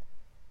word?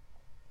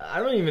 I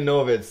don't even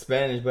know if it's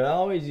Spanish, but I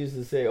always used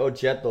to say, "Oh,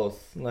 chetos."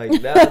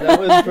 Like that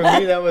was for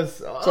me. That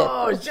was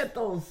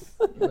chetos.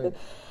 Like,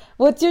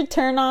 what's your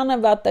turn on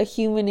about the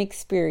human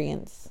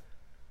experience?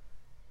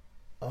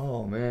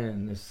 Oh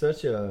man, there's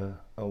such a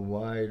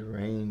wide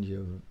range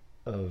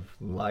of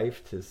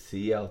life to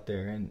see out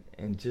there,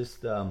 and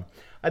just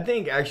I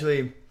think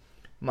actually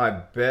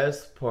my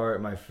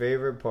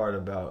favorite part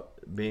about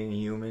being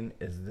human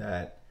is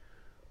that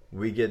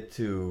we get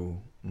to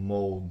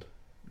mold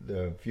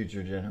the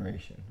future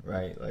generation,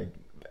 right? Like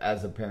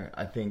as a parent,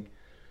 I think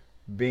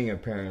being a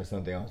parent is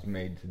something I was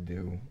made to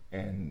do,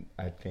 and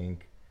I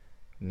think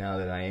now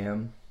that I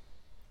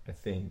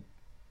think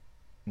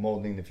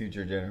molding the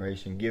future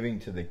generation, giving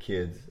to the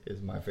kids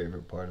is my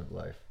favorite part of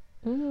life.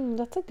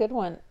 That's a good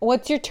one.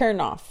 What's your turn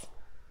off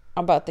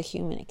about the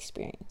human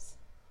experience?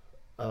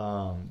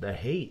 The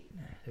hate.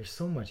 There's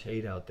so much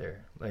hate out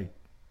there, like,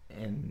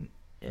 and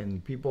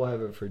people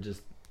have it for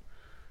just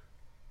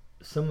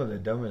some of the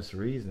dumbest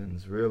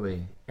reasons,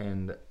 really.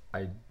 And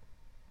I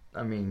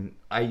mean,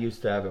 I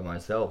used to have it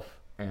myself,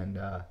 and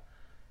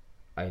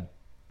I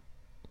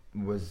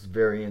was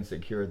very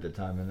insecure at the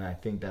time, and I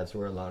think that's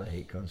where a lot of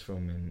hate comes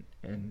from,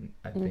 and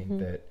I think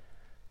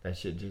that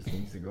shit just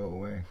needs to go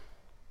away.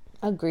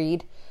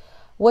 Agreed.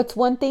 What's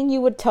one thing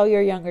you would tell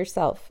your younger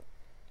self?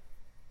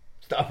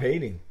 Stop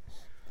hating.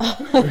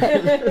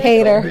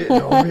 Hater.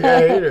 Don't be a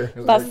hater.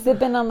 Stop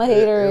sipping on the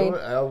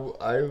haterade.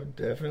 I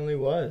definitely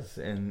was,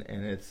 and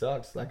it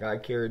sucks. Like, I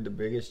carried the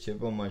biggest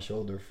chip on my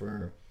shoulder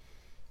for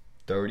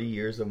 30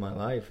 years of my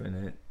life,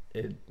 and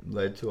it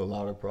led to a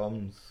lot of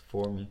problems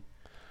for me.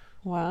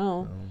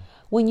 Wow.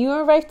 When you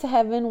arrive to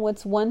heaven,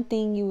 what's one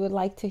thing you would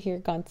like to hear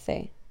God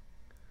say?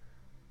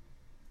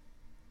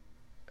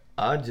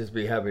 I'd just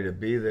be happy to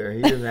be there.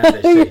 He doesn't have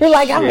to say You're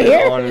like, shit, I'm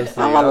here.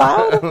 honestly. I'm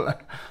allowed.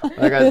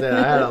 Like I said,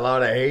 I had a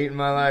lot of hate in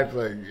my life.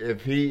 Like,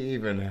 if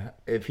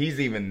he's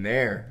even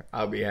there,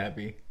 I'll be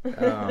happy. He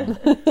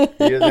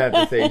doesn't have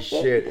to say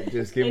shit.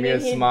 Just give me a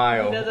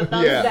smile. He does a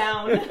thumbs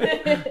down.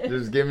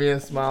 Just give me a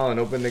smile and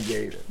open the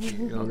gate.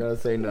 You don't gotta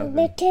say nothing.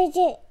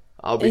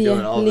 I'll be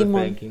doing all the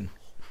thinking.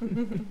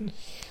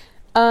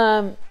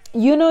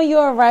 You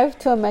arrive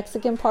to a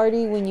Mexican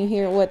party when you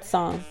hear what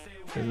song?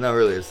 It's not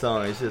really a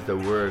song, it's just a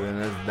word,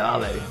 and it's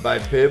Dale by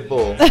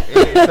Pitbull.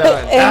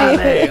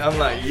 Dale. I'm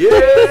like,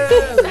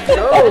 yeah, let's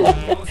go.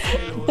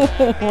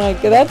 Oh my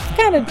God, that's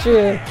kind of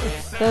true.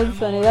 That's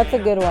funny. That's a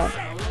good one.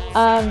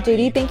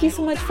 JD, thank you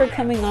so much for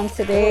coming on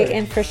today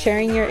and for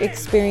sharing your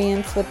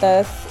experience with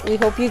us. We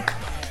hope you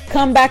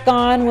come back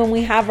on when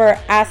we have our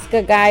Ask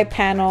a Guy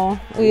panel.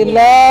 We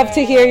love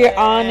to hear your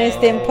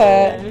honest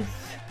input.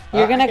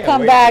 You're going to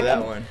come back.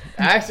 That one.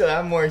 Actually,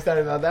 I'm more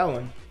excited about that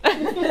one.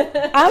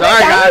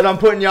 Sorry, guys, I'm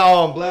putting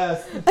y'all on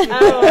blast.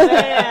 Oh,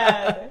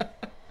 man.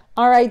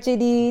 All right,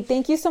 JD,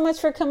 thank you so much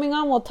for coming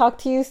on. We'll talk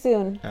to you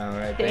soon. All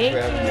right, Thank thanks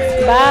for having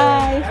you. me.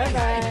 Bye.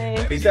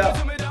 Bye-bye. Peace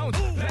out.